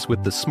economies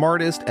with the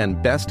smartest and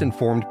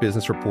best-informed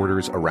business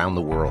reporters around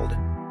the world.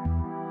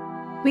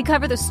 We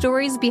cover the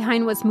stories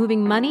behind what's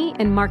moving money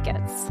and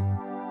markets.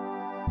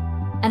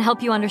 And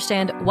help you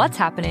understand what's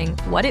happening,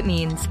 what it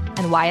means,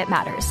 and why it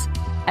matters.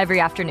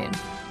 Every afternoon.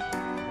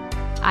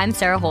 I'm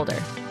Sarah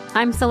Holder.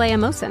 I'm Saleha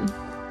Mohsin.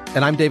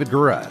 And I'm David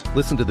Gura.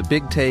 Listen to The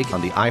Big Take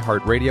on the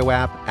iHeartRadio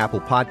app,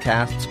 Apple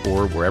Podcasts,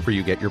 or wherever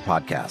you get your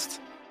podcasts.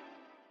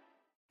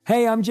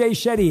 Hey, I'm Jay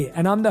Shetty,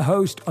 and I'm the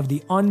host of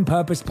the On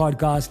Purpose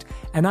podcast,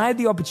 and I had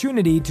the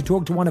opportunity to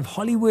talk to one of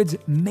Hollywood's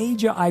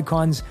major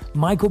icons,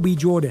 Michael B.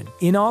 Jordan.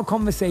 In our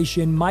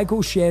conversation,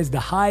 Michael shares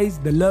the highs,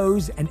 the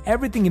lows, and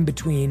everything in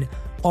between,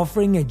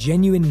 offering a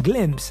genuine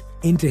glimpse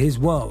into his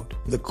world.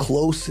 The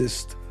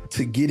closest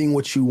to getting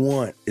what you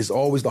want is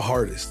always the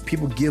hardest.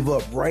 People give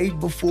up right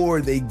before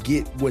they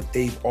get what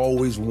they've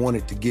always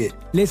wanted to get.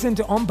 Listen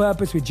to On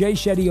Purpose with Jay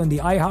Shetty on the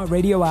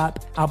iHeartRadio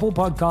app, Apple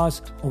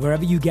Podcasts, or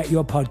wherever you get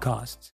your podcasts.